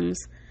problems.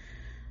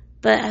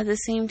 But at the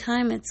same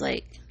time, it's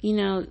like,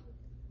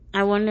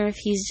 I wonder if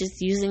he's just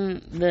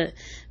using the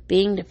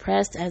being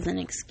depressed as an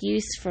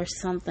excuse for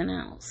something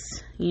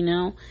else,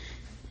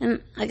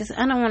 And like I said,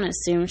 I don't want to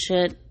assume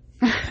shit.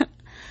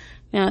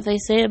 What they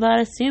say about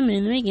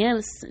assuming, they get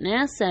an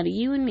ass out of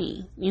you and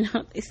me.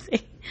 What they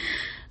say.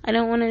 I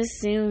don't want to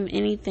assume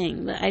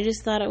anything, but I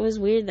just thought it was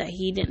weird that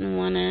he didn't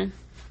want to,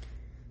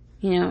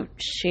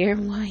 share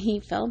why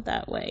he felt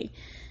that way.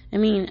 I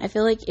mean, I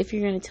feel like if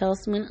you're going to tell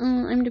someone,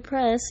 oh, I'm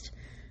depressed,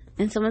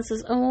 and someone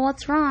says, oh, well,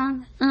 what's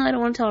wrong? Oh, I don't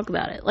want to talk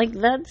about it. Like,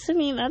 that, to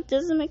me, that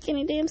doesn't make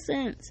any damn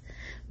sense.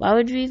 Why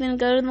would you even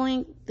go to the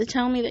link to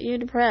tell me that you're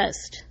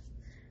depressed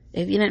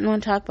if you didn't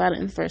want to talk about it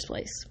in the first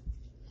place?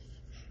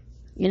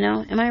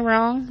 Am I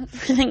wrong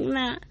for thinking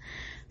that?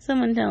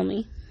 Someone tell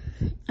me.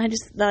 I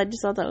just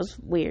thought that was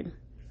weird.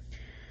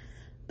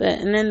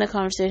 And then the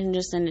conversation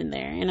just ended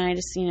there. And I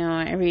just,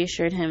 I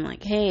reassured him,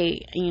 like,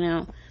 hey,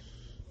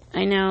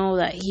 I know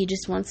that he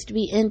just wants to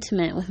be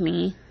intimate with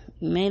me.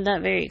 He made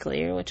that very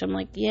clear, which I'm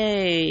like,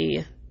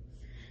 yay.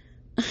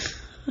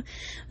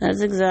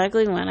 That's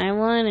exactly what I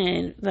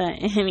wanted.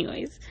 But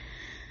anyways,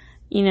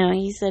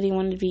 he said he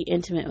wanted to be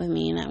intimate with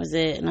me, and that was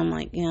it. And I'm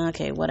like, yeah,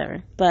 okay,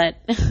 whatever. But,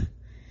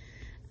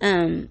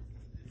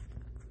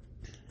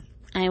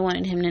 I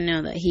wanted him to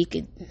know that he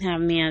could have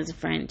me as a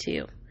friend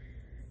too.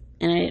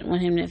 And I didn't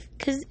want him to,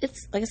 because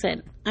it's, like I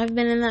said, I've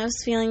been in those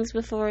feelings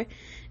before,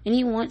 and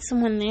you want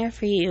someone there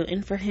for you,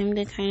 and for him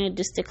to kind of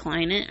just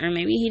decline it, or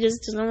maybe he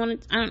just doesn't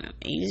want to, I don't know,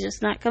 he's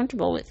just not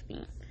comfortable with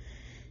me.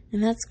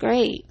 And that's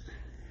great.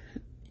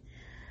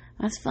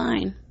 That's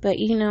fine. But,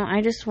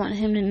 I just want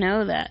him to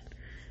know that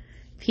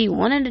if he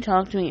wanted to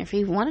talk to me, if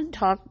he wanted to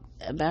talk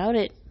about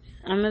it,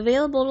 I'm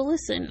available to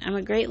listen. I'm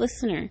a great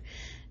listener.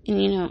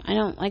 And, I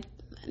don't like,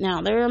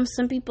 now, there are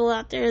some people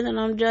out there that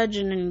I'm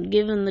judging and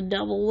giving the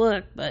double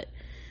look, but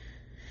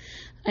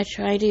I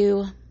try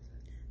to,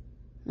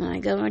 when I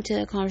go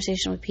into a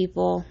conversation with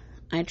people,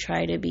 I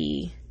try to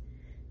be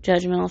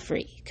judgmental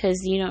free,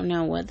 because you don't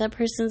know what that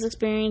person's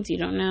experienced. You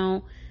don't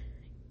know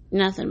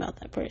nothing about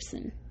that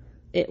person.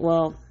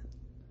 Depending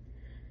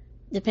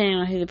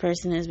on who the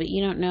person is, but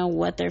you don't know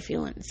what they're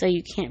feeling. So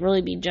you can't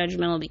really be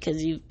judgmental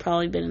because you've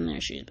probably been in their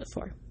shoes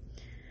before.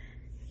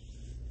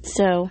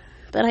 So,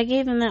 but I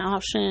gave him that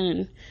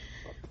option,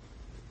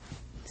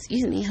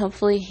 and,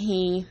 hopefully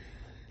he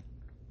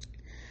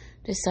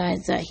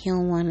decides that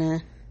he'll want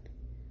to,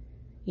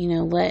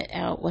 let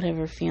out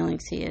whatever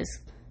feelings he is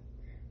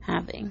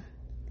having.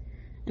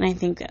 And I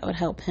think that would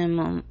help him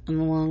in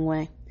the long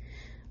way.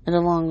 In the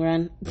long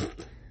run.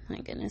 My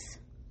goodness.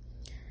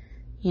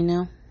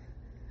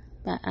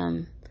 But,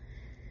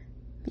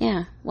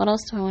 yeah. What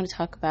else do I want to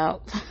talk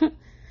about?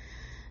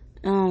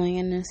 Oh my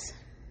goodness.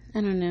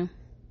 I don't know.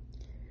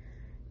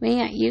 But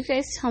yeah, you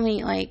guys tell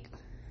me,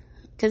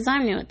 because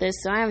I'm new at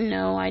this, so I have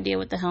no idea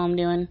what the hell I'm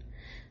doing.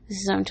 This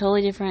is something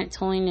totally different,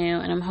 totally new,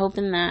 and I'm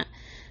hoping that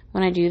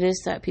when I do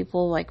this, that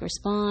people,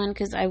 respond,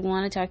 because I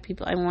want to talk to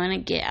people. I want to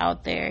get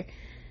out there,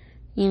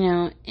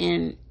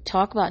 and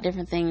talk about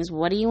different things.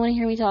 What do you want to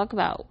hear me talk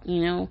about?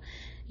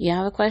 you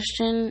have a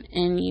question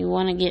and you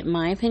want to get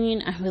my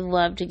opinion, I would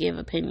love to give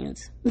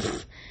opinions.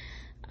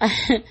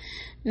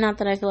 Not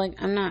that I feel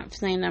like, I'm not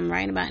saying I'm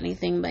right about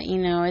anything, but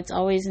it's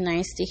always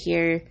nice to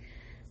hear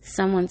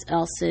someone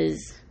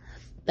else's,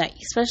 that,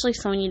 especially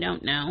someone you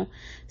don't know,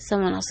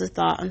 someone else's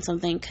thought on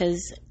something,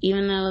 because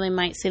even though they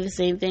might say the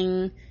same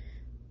thing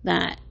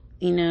that,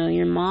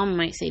 your mom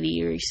might say to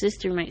you, or your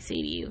sister might say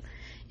to you,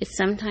 it's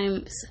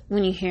sometimes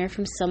when you hear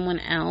from someone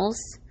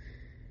else,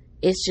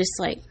 it's just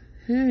like,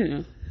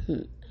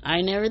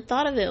 I never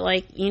thought of it,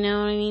 like, you know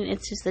what I mean?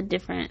 It's just a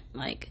different,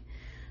 like,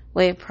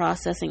 way of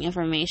processing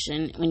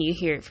information when you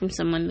hear it from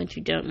someone that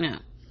you don't know.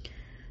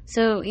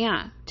 So,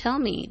 yeah, tell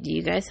me, do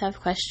you guys have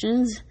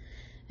questions?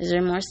 Is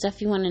there more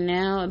stuff you want to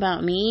know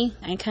about me?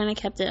 I kind of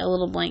kept it a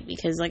little blank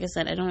because, like I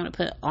said, I don't want to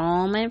put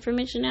all my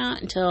information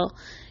out until,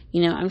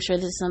 I'm sure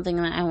this is something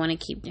that I want to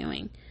keep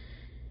doing.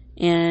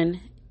 And,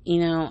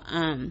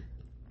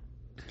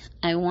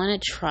 I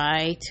want to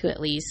try to at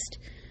least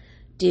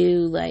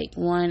do, like,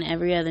 one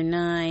every other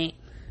night.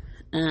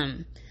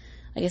 Like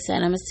I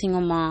said, I'm a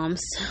single mom,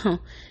 so,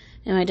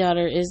 and my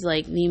daughter is,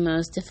 like, the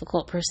most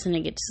difficult person to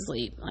get to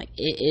sleep. Like,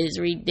 it is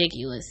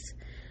ridiculous.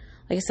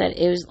 Like I said,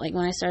 it was, like,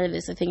 when I started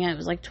this, I think it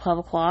was, like, 12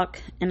 o'clock,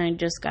 and I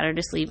just got her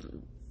to sleep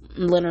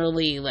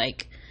literally,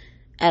 like,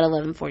 at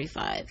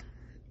 11:45.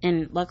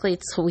 And luckily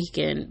it's a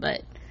weekend,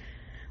 but,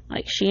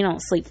 like, she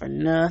don't sleep for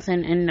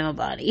nothing and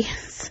nobody.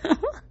 So,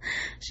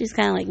 she's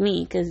kind of like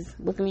me, because,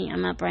 look at me,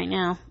 I'm up right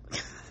now.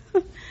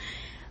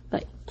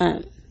 But,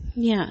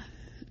 yeah.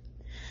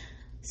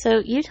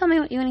 So, you tell me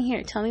what you want to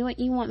hear. Tell me what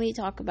you want me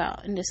to talk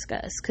about and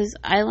discuss, because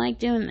I like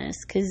doing this,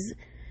 because,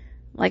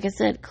 like I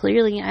said,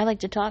 clearly I like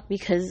to talk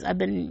because I've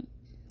been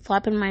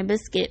flapping my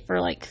biscuit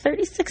for like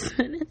 36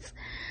 minutes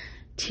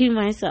to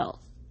myself.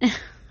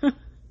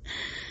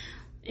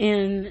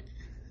 And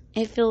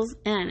it feels,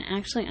 and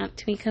actually,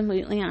 to be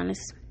completely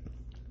honest,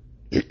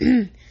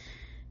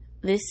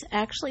 this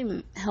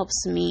actually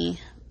helps me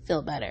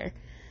feel better.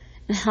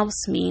 It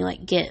helps me,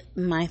 like, get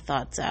my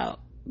thoughts out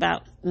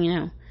about,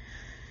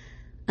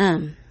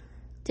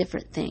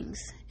 different things.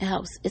 It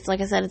helps. It's like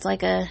I said, it's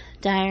like a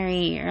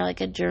diary or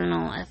like a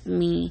journal of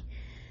me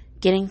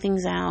getting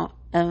things out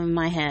of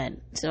my head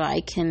so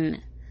I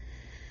can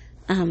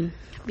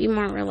be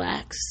more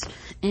relaxed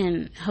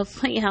and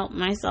hopefully help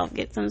myself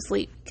get some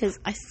sleep, because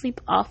I sleep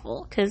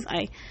awful because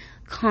I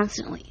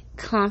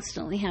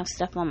constantly have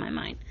stuff on my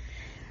mind.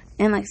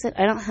 And like I said,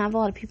 I don't have a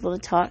lot of people to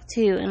talk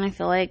to, and I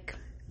feel like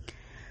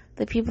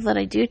the people that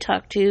I do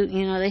talk to,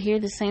 they hear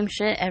the same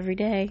shit every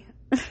day.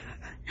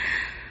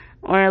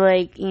 Or,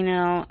 like,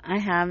 I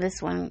have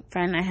this one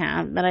friend I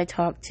have that I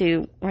talk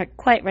to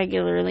quite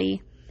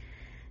regularly.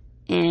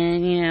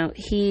 And,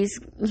 he's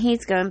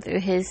going through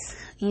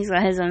he's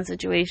got his own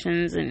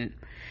situations, and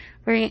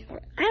I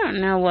don't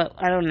know what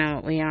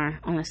we are,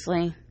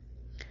 honestly.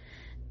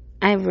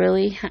 I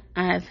really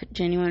have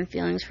genuine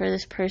feelings for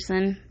this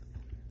person.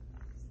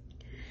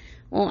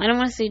 Well, I don't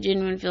want to say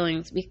genuine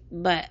feelings,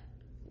 but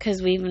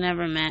because we've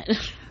never met.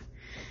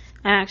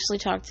 I actually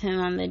talked to him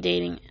on the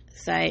dating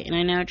site, and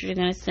I know what you're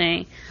going to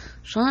say,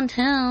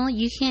 Chantel,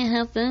 you can't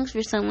have feelings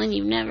for someone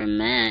you've never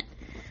met,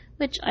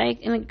 which I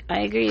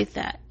agree with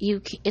that.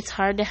 It's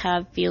hard to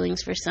have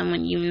feelings for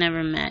someone you've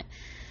never met,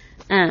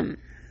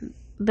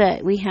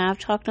 but we have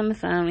talked on the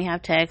phone, we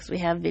have texted, we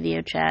have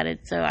video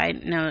chatted, so I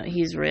know that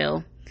he's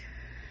real,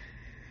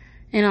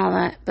 and all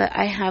that, but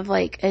I have,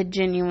 like, a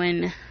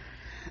genuine,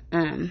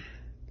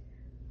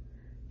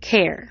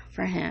 care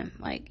for him,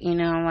 like,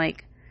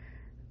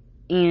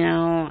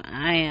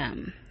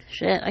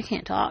 I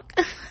can't talk.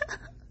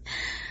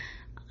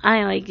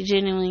 I, like,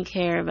 genuinely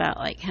care about,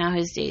 like, how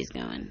his day's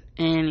going,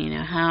 and,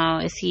 how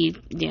is he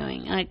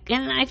doing, like,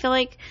 and I feel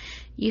like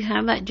you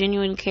have that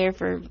genuine care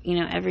for,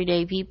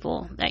 everyday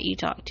people that you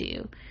talk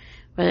to,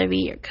 whether it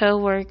be your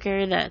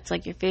coworker, that's,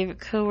 like, your favorite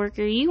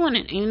coworker, you want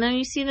to, even though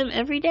you see them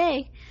every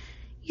day,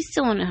 you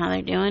still want to know how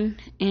they're doing,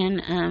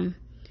 and,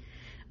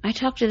 I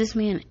talk to this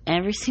man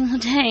every single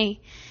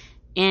day,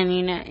 and,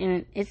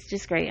 and it's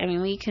just great. I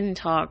mean, we can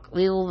talk,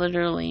 we will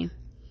literally,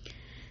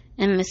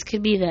 and this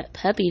could be that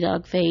puppy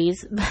dog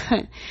phase,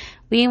 but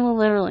we will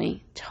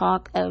literally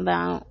talk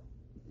about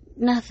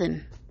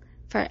nothing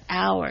for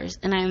hours,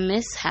 and I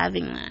miss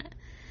having that,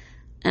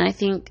 and I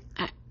think,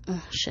 I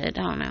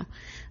don't know,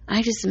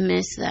 I just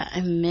miss that. I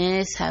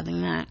miss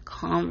having that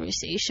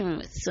conversation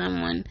with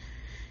someone,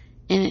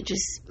 and it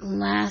just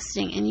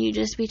lasting, and you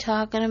just be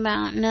talking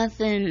about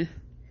nothing,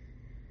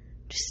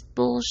 just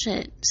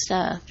bullshit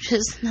stuff,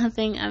 just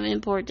nothing of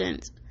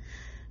importance,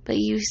 but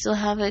you still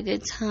have a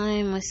good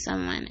time with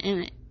someone,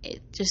 and it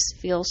just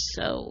feels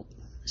so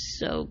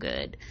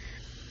good.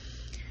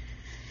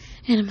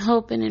 And I'm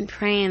hoping and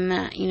praying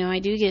that, I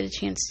do get a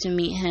chance to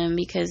meet him,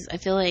 because I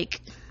feel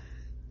like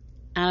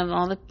out of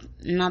all the,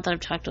 not that I've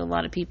talked to a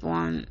lot of people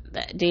on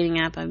that dating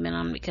app I've been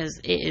on,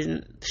 because it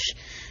isn't,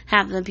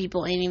 half the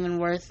people ain't even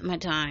worth my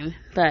time,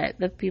 but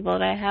the people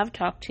that I have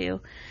talked to,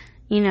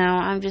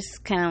 I'm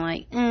just kind of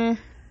like,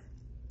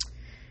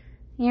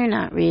 you're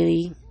not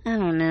really, I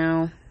don't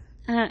know,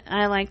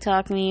 I like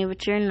talking to you,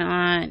 but you're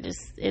not.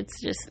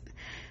 It's just,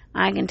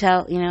 I can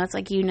tell, it's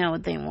like you know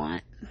what they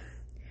want.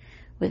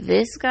 With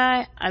this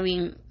guy, I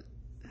mean,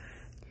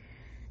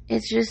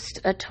 it's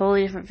just a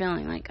totally different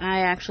feeling. Like,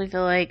 I actually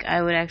feel like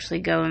I would actually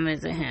go and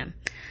visit him.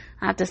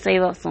 I have to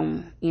save up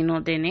some,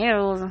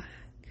 dineros,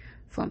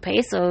 some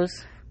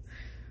pesos,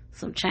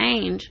 some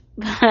change.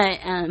 But,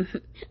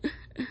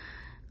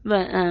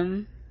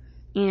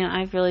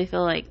 I really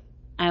feel like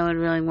I would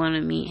really want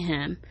to meet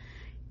him.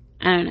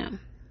 I don't know.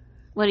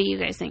 What do you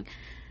guys think?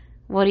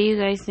 What do you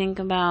guys think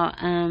about,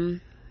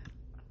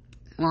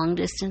 long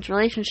distance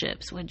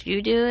relationships? Would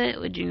you do it?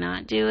 Would you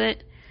not do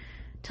it?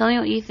 Tell me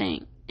what you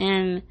think.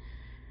 And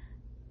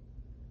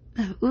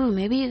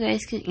maybe you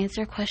guys could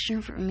answer a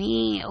question for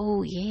me.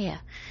 Oh yeah.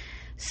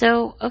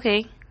 So,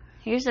 okay,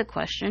 here's a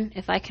question,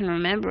 if I can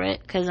remember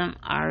it, because I'm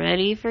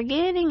already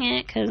forgetting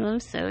it because I'm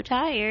so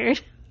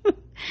tired.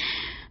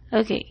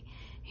 Okay,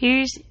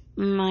 here's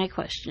my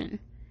question.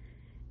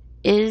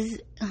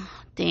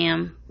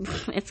 Damn,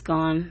 it's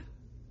gone.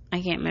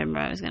 I can't remember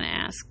what I was going to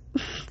ask.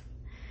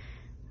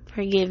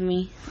 Forgive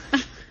me.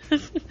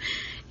 It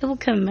will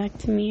come back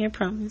to me, I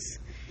promise.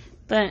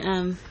 But,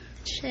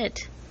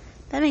 shit.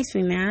 That makes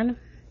me mad.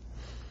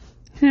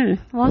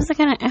 What was I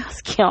gonna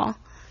ask y'all?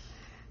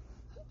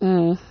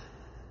 Oh.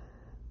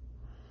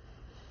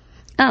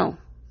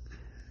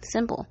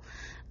 Simple.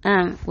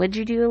 Would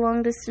you do a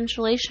long distance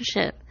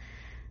relationship?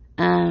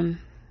 And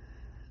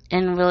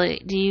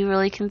really, do you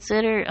really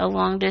consider a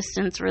long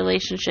distance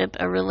relationship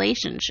a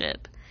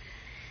relationship?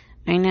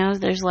 I know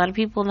there's a lot of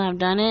people that have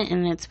done it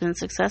and it's been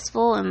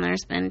successful, and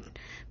there's been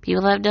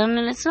people that have done it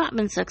and it's not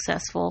been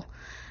successful.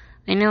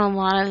 I know a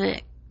lot of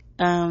it,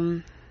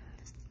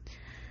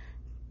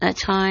 at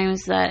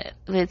times that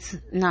it's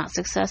not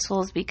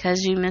successful is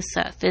because you miss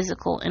that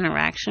physical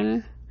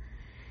interaction,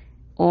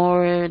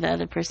 or the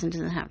other person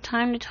doesn't have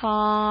time to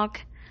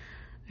talk,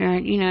 or,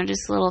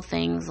 just little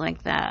things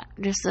like that.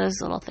 Just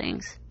those little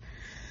things.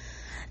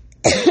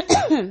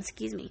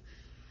 Excuse me.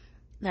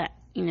 That,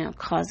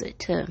 cause it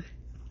to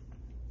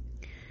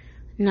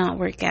not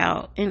work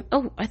out. And,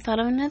 I thought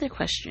of another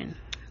question.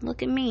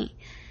 Look at me.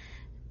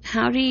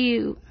 How do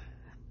you,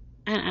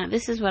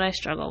 this is what I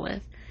struggle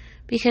with.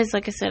 Because,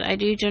 like I said, I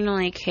do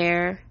generally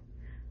care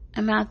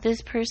about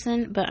this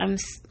person, but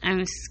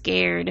I'm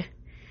scared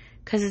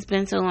because it's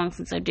been so long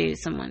since I've dated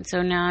someone.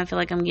 So now I feel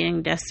like I'm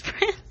getting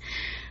desperate.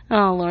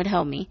 Oh, Lord,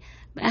 help me.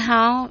 But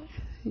how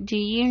do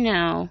you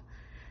know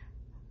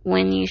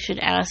when you should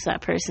ask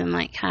that person,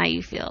 like, how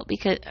you feel,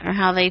 or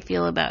how they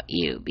feel about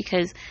you?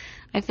 Because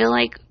I feel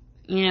like,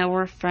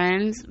 we're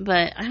friends,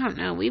 but I don't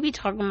know. We be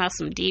talking about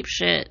some deep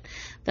shit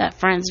that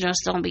friends just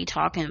don't be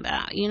talking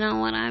about. You know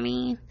what I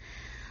mean?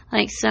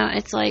 Like, so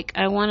it's like,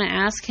 I want to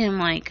ask him,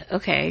 like,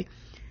 okay,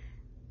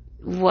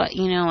 what,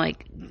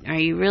 like, are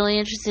you really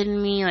interested in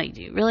me? Like,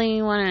 do you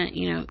really want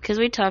to, because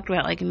we talked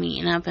about, like,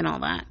 meeting up and all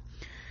that.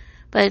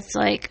 But it's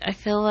like, I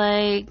feel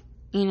like,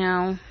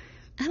 I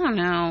don't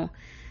know.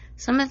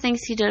 Some of the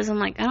things he does, I'm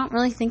like, I don't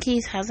really think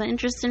he has an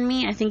interest in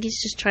me. I think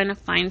he's just trying to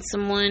find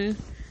someone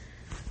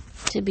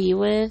to be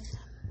with.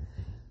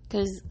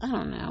 Because, I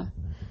don't know.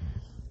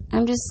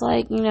 I'm just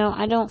like,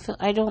 I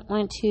don't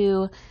want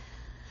to,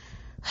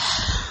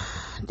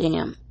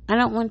 I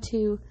don't want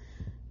to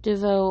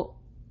devote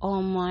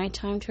all my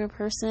time to a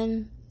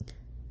person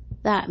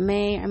that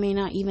may or may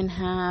not even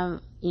have,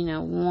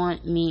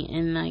 want me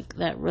in, like,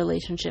 that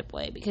relationship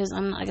way. Because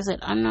like I said,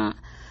 I'm not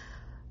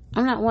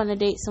wanting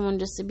to date someone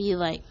just to be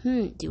like,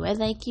 do I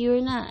like you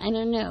or not? I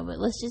don't know, but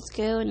let's just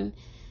go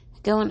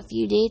on a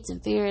few dates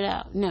and figure it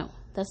out. No,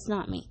 that's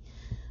not me.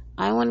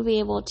 I want to be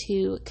able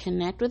to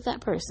connect with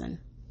that person,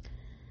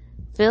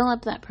 fill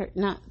up that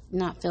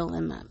not fill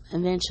them up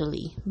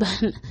eventually,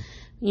 but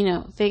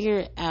figure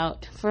it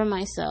out for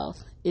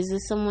myself. Is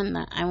this someone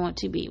that I want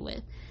to be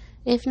with?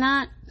 If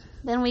not,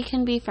 then we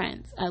can be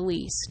friends at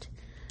least.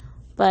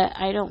 But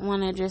I don't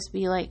want to just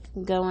be like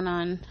going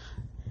on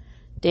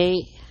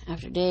date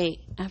after date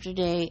after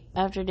date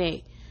after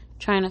date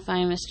trying to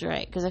find Mr.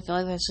 Right, because I feel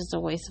like that's just a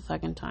waste of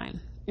fucking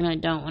time, and I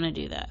don't want to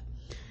do that.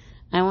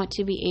 I want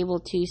to be able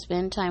to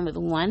spend time with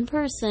one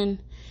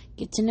person,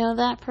 get to know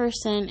that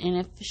person, and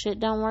if shit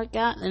don't work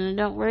out, then it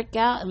don't work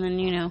out, and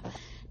then,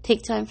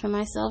 take time for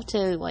myself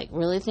to, like,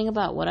 really think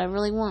about what I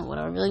really want, what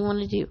I really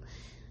want to do,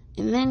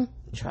 and then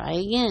try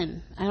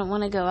again. I don't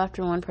want to go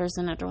after one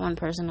person, after one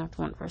person,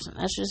 after one person.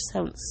 That's just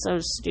so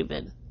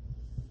stupid.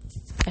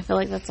 I feel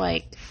like that's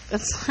like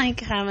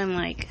having,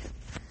 like,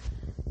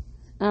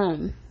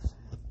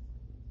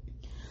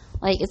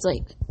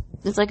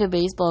 it's like a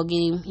baseball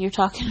game. You're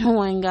talking to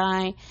one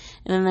guy, and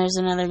then there's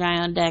another guy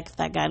on deck if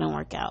that guy don't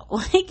work out.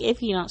 Like,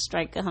 if you don't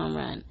strike a home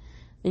run,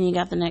 then you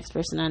got the next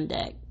person on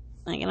deck.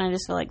 Like, and I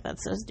just feel like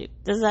that's so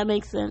stupid. Does that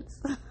make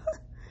sense?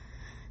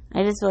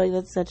 I just feel like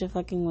that's such a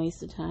fucking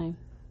waste of time.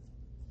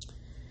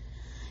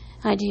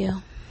 I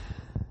do.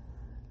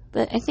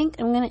 But I think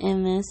I'm going to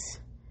end this.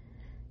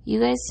 You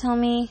guys tell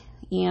me,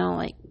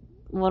 like,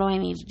 what do I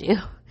need to do?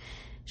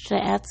 Should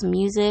I add some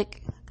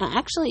music? I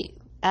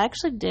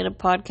actually did a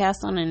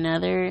podcast on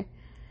another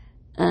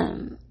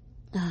oh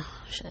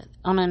shit,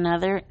 on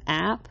another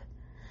app.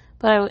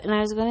 But I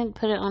was going to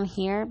put it on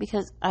here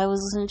because I was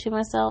listening to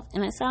myself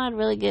and it sounded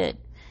really good.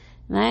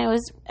 And I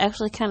was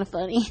actually kind of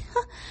funny.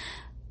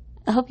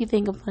 I hope you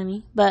think I'm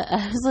funny. But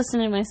I was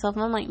listening to myself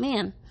and I'm like,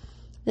 man,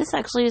 this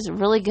actually is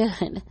really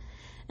good.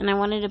 And I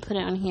wanted to put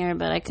it on here,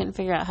 but I couldn't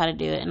figure out how to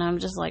do it. And I'm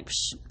just like,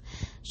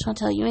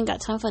 Chantel, you ain't got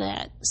time for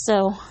that.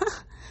 So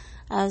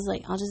I was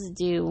like, I'll just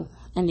do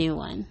a new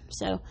one.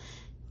 So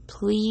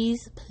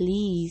please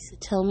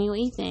tell me what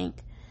you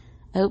think.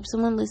 I hope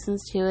someone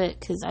listens to it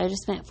because I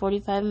just spent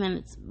 45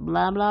 minutes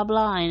blah blah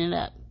blahing it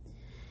up.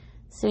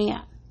 So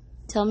yeah,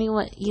 tell me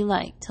what you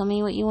like. Tell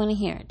me what you want to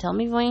hear. Tell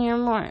me if you want to hear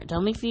more.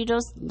 Tell me if you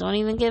just don't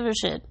even give a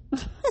shit.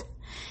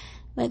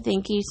 But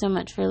thank you so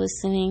much for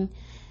listening.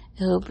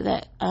 I hope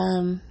that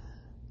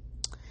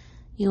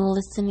you will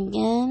listen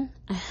again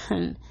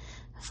and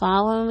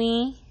follow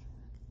me.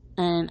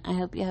 And I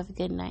hope you have a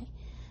good night.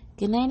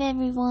 Good night,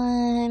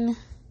 everyone.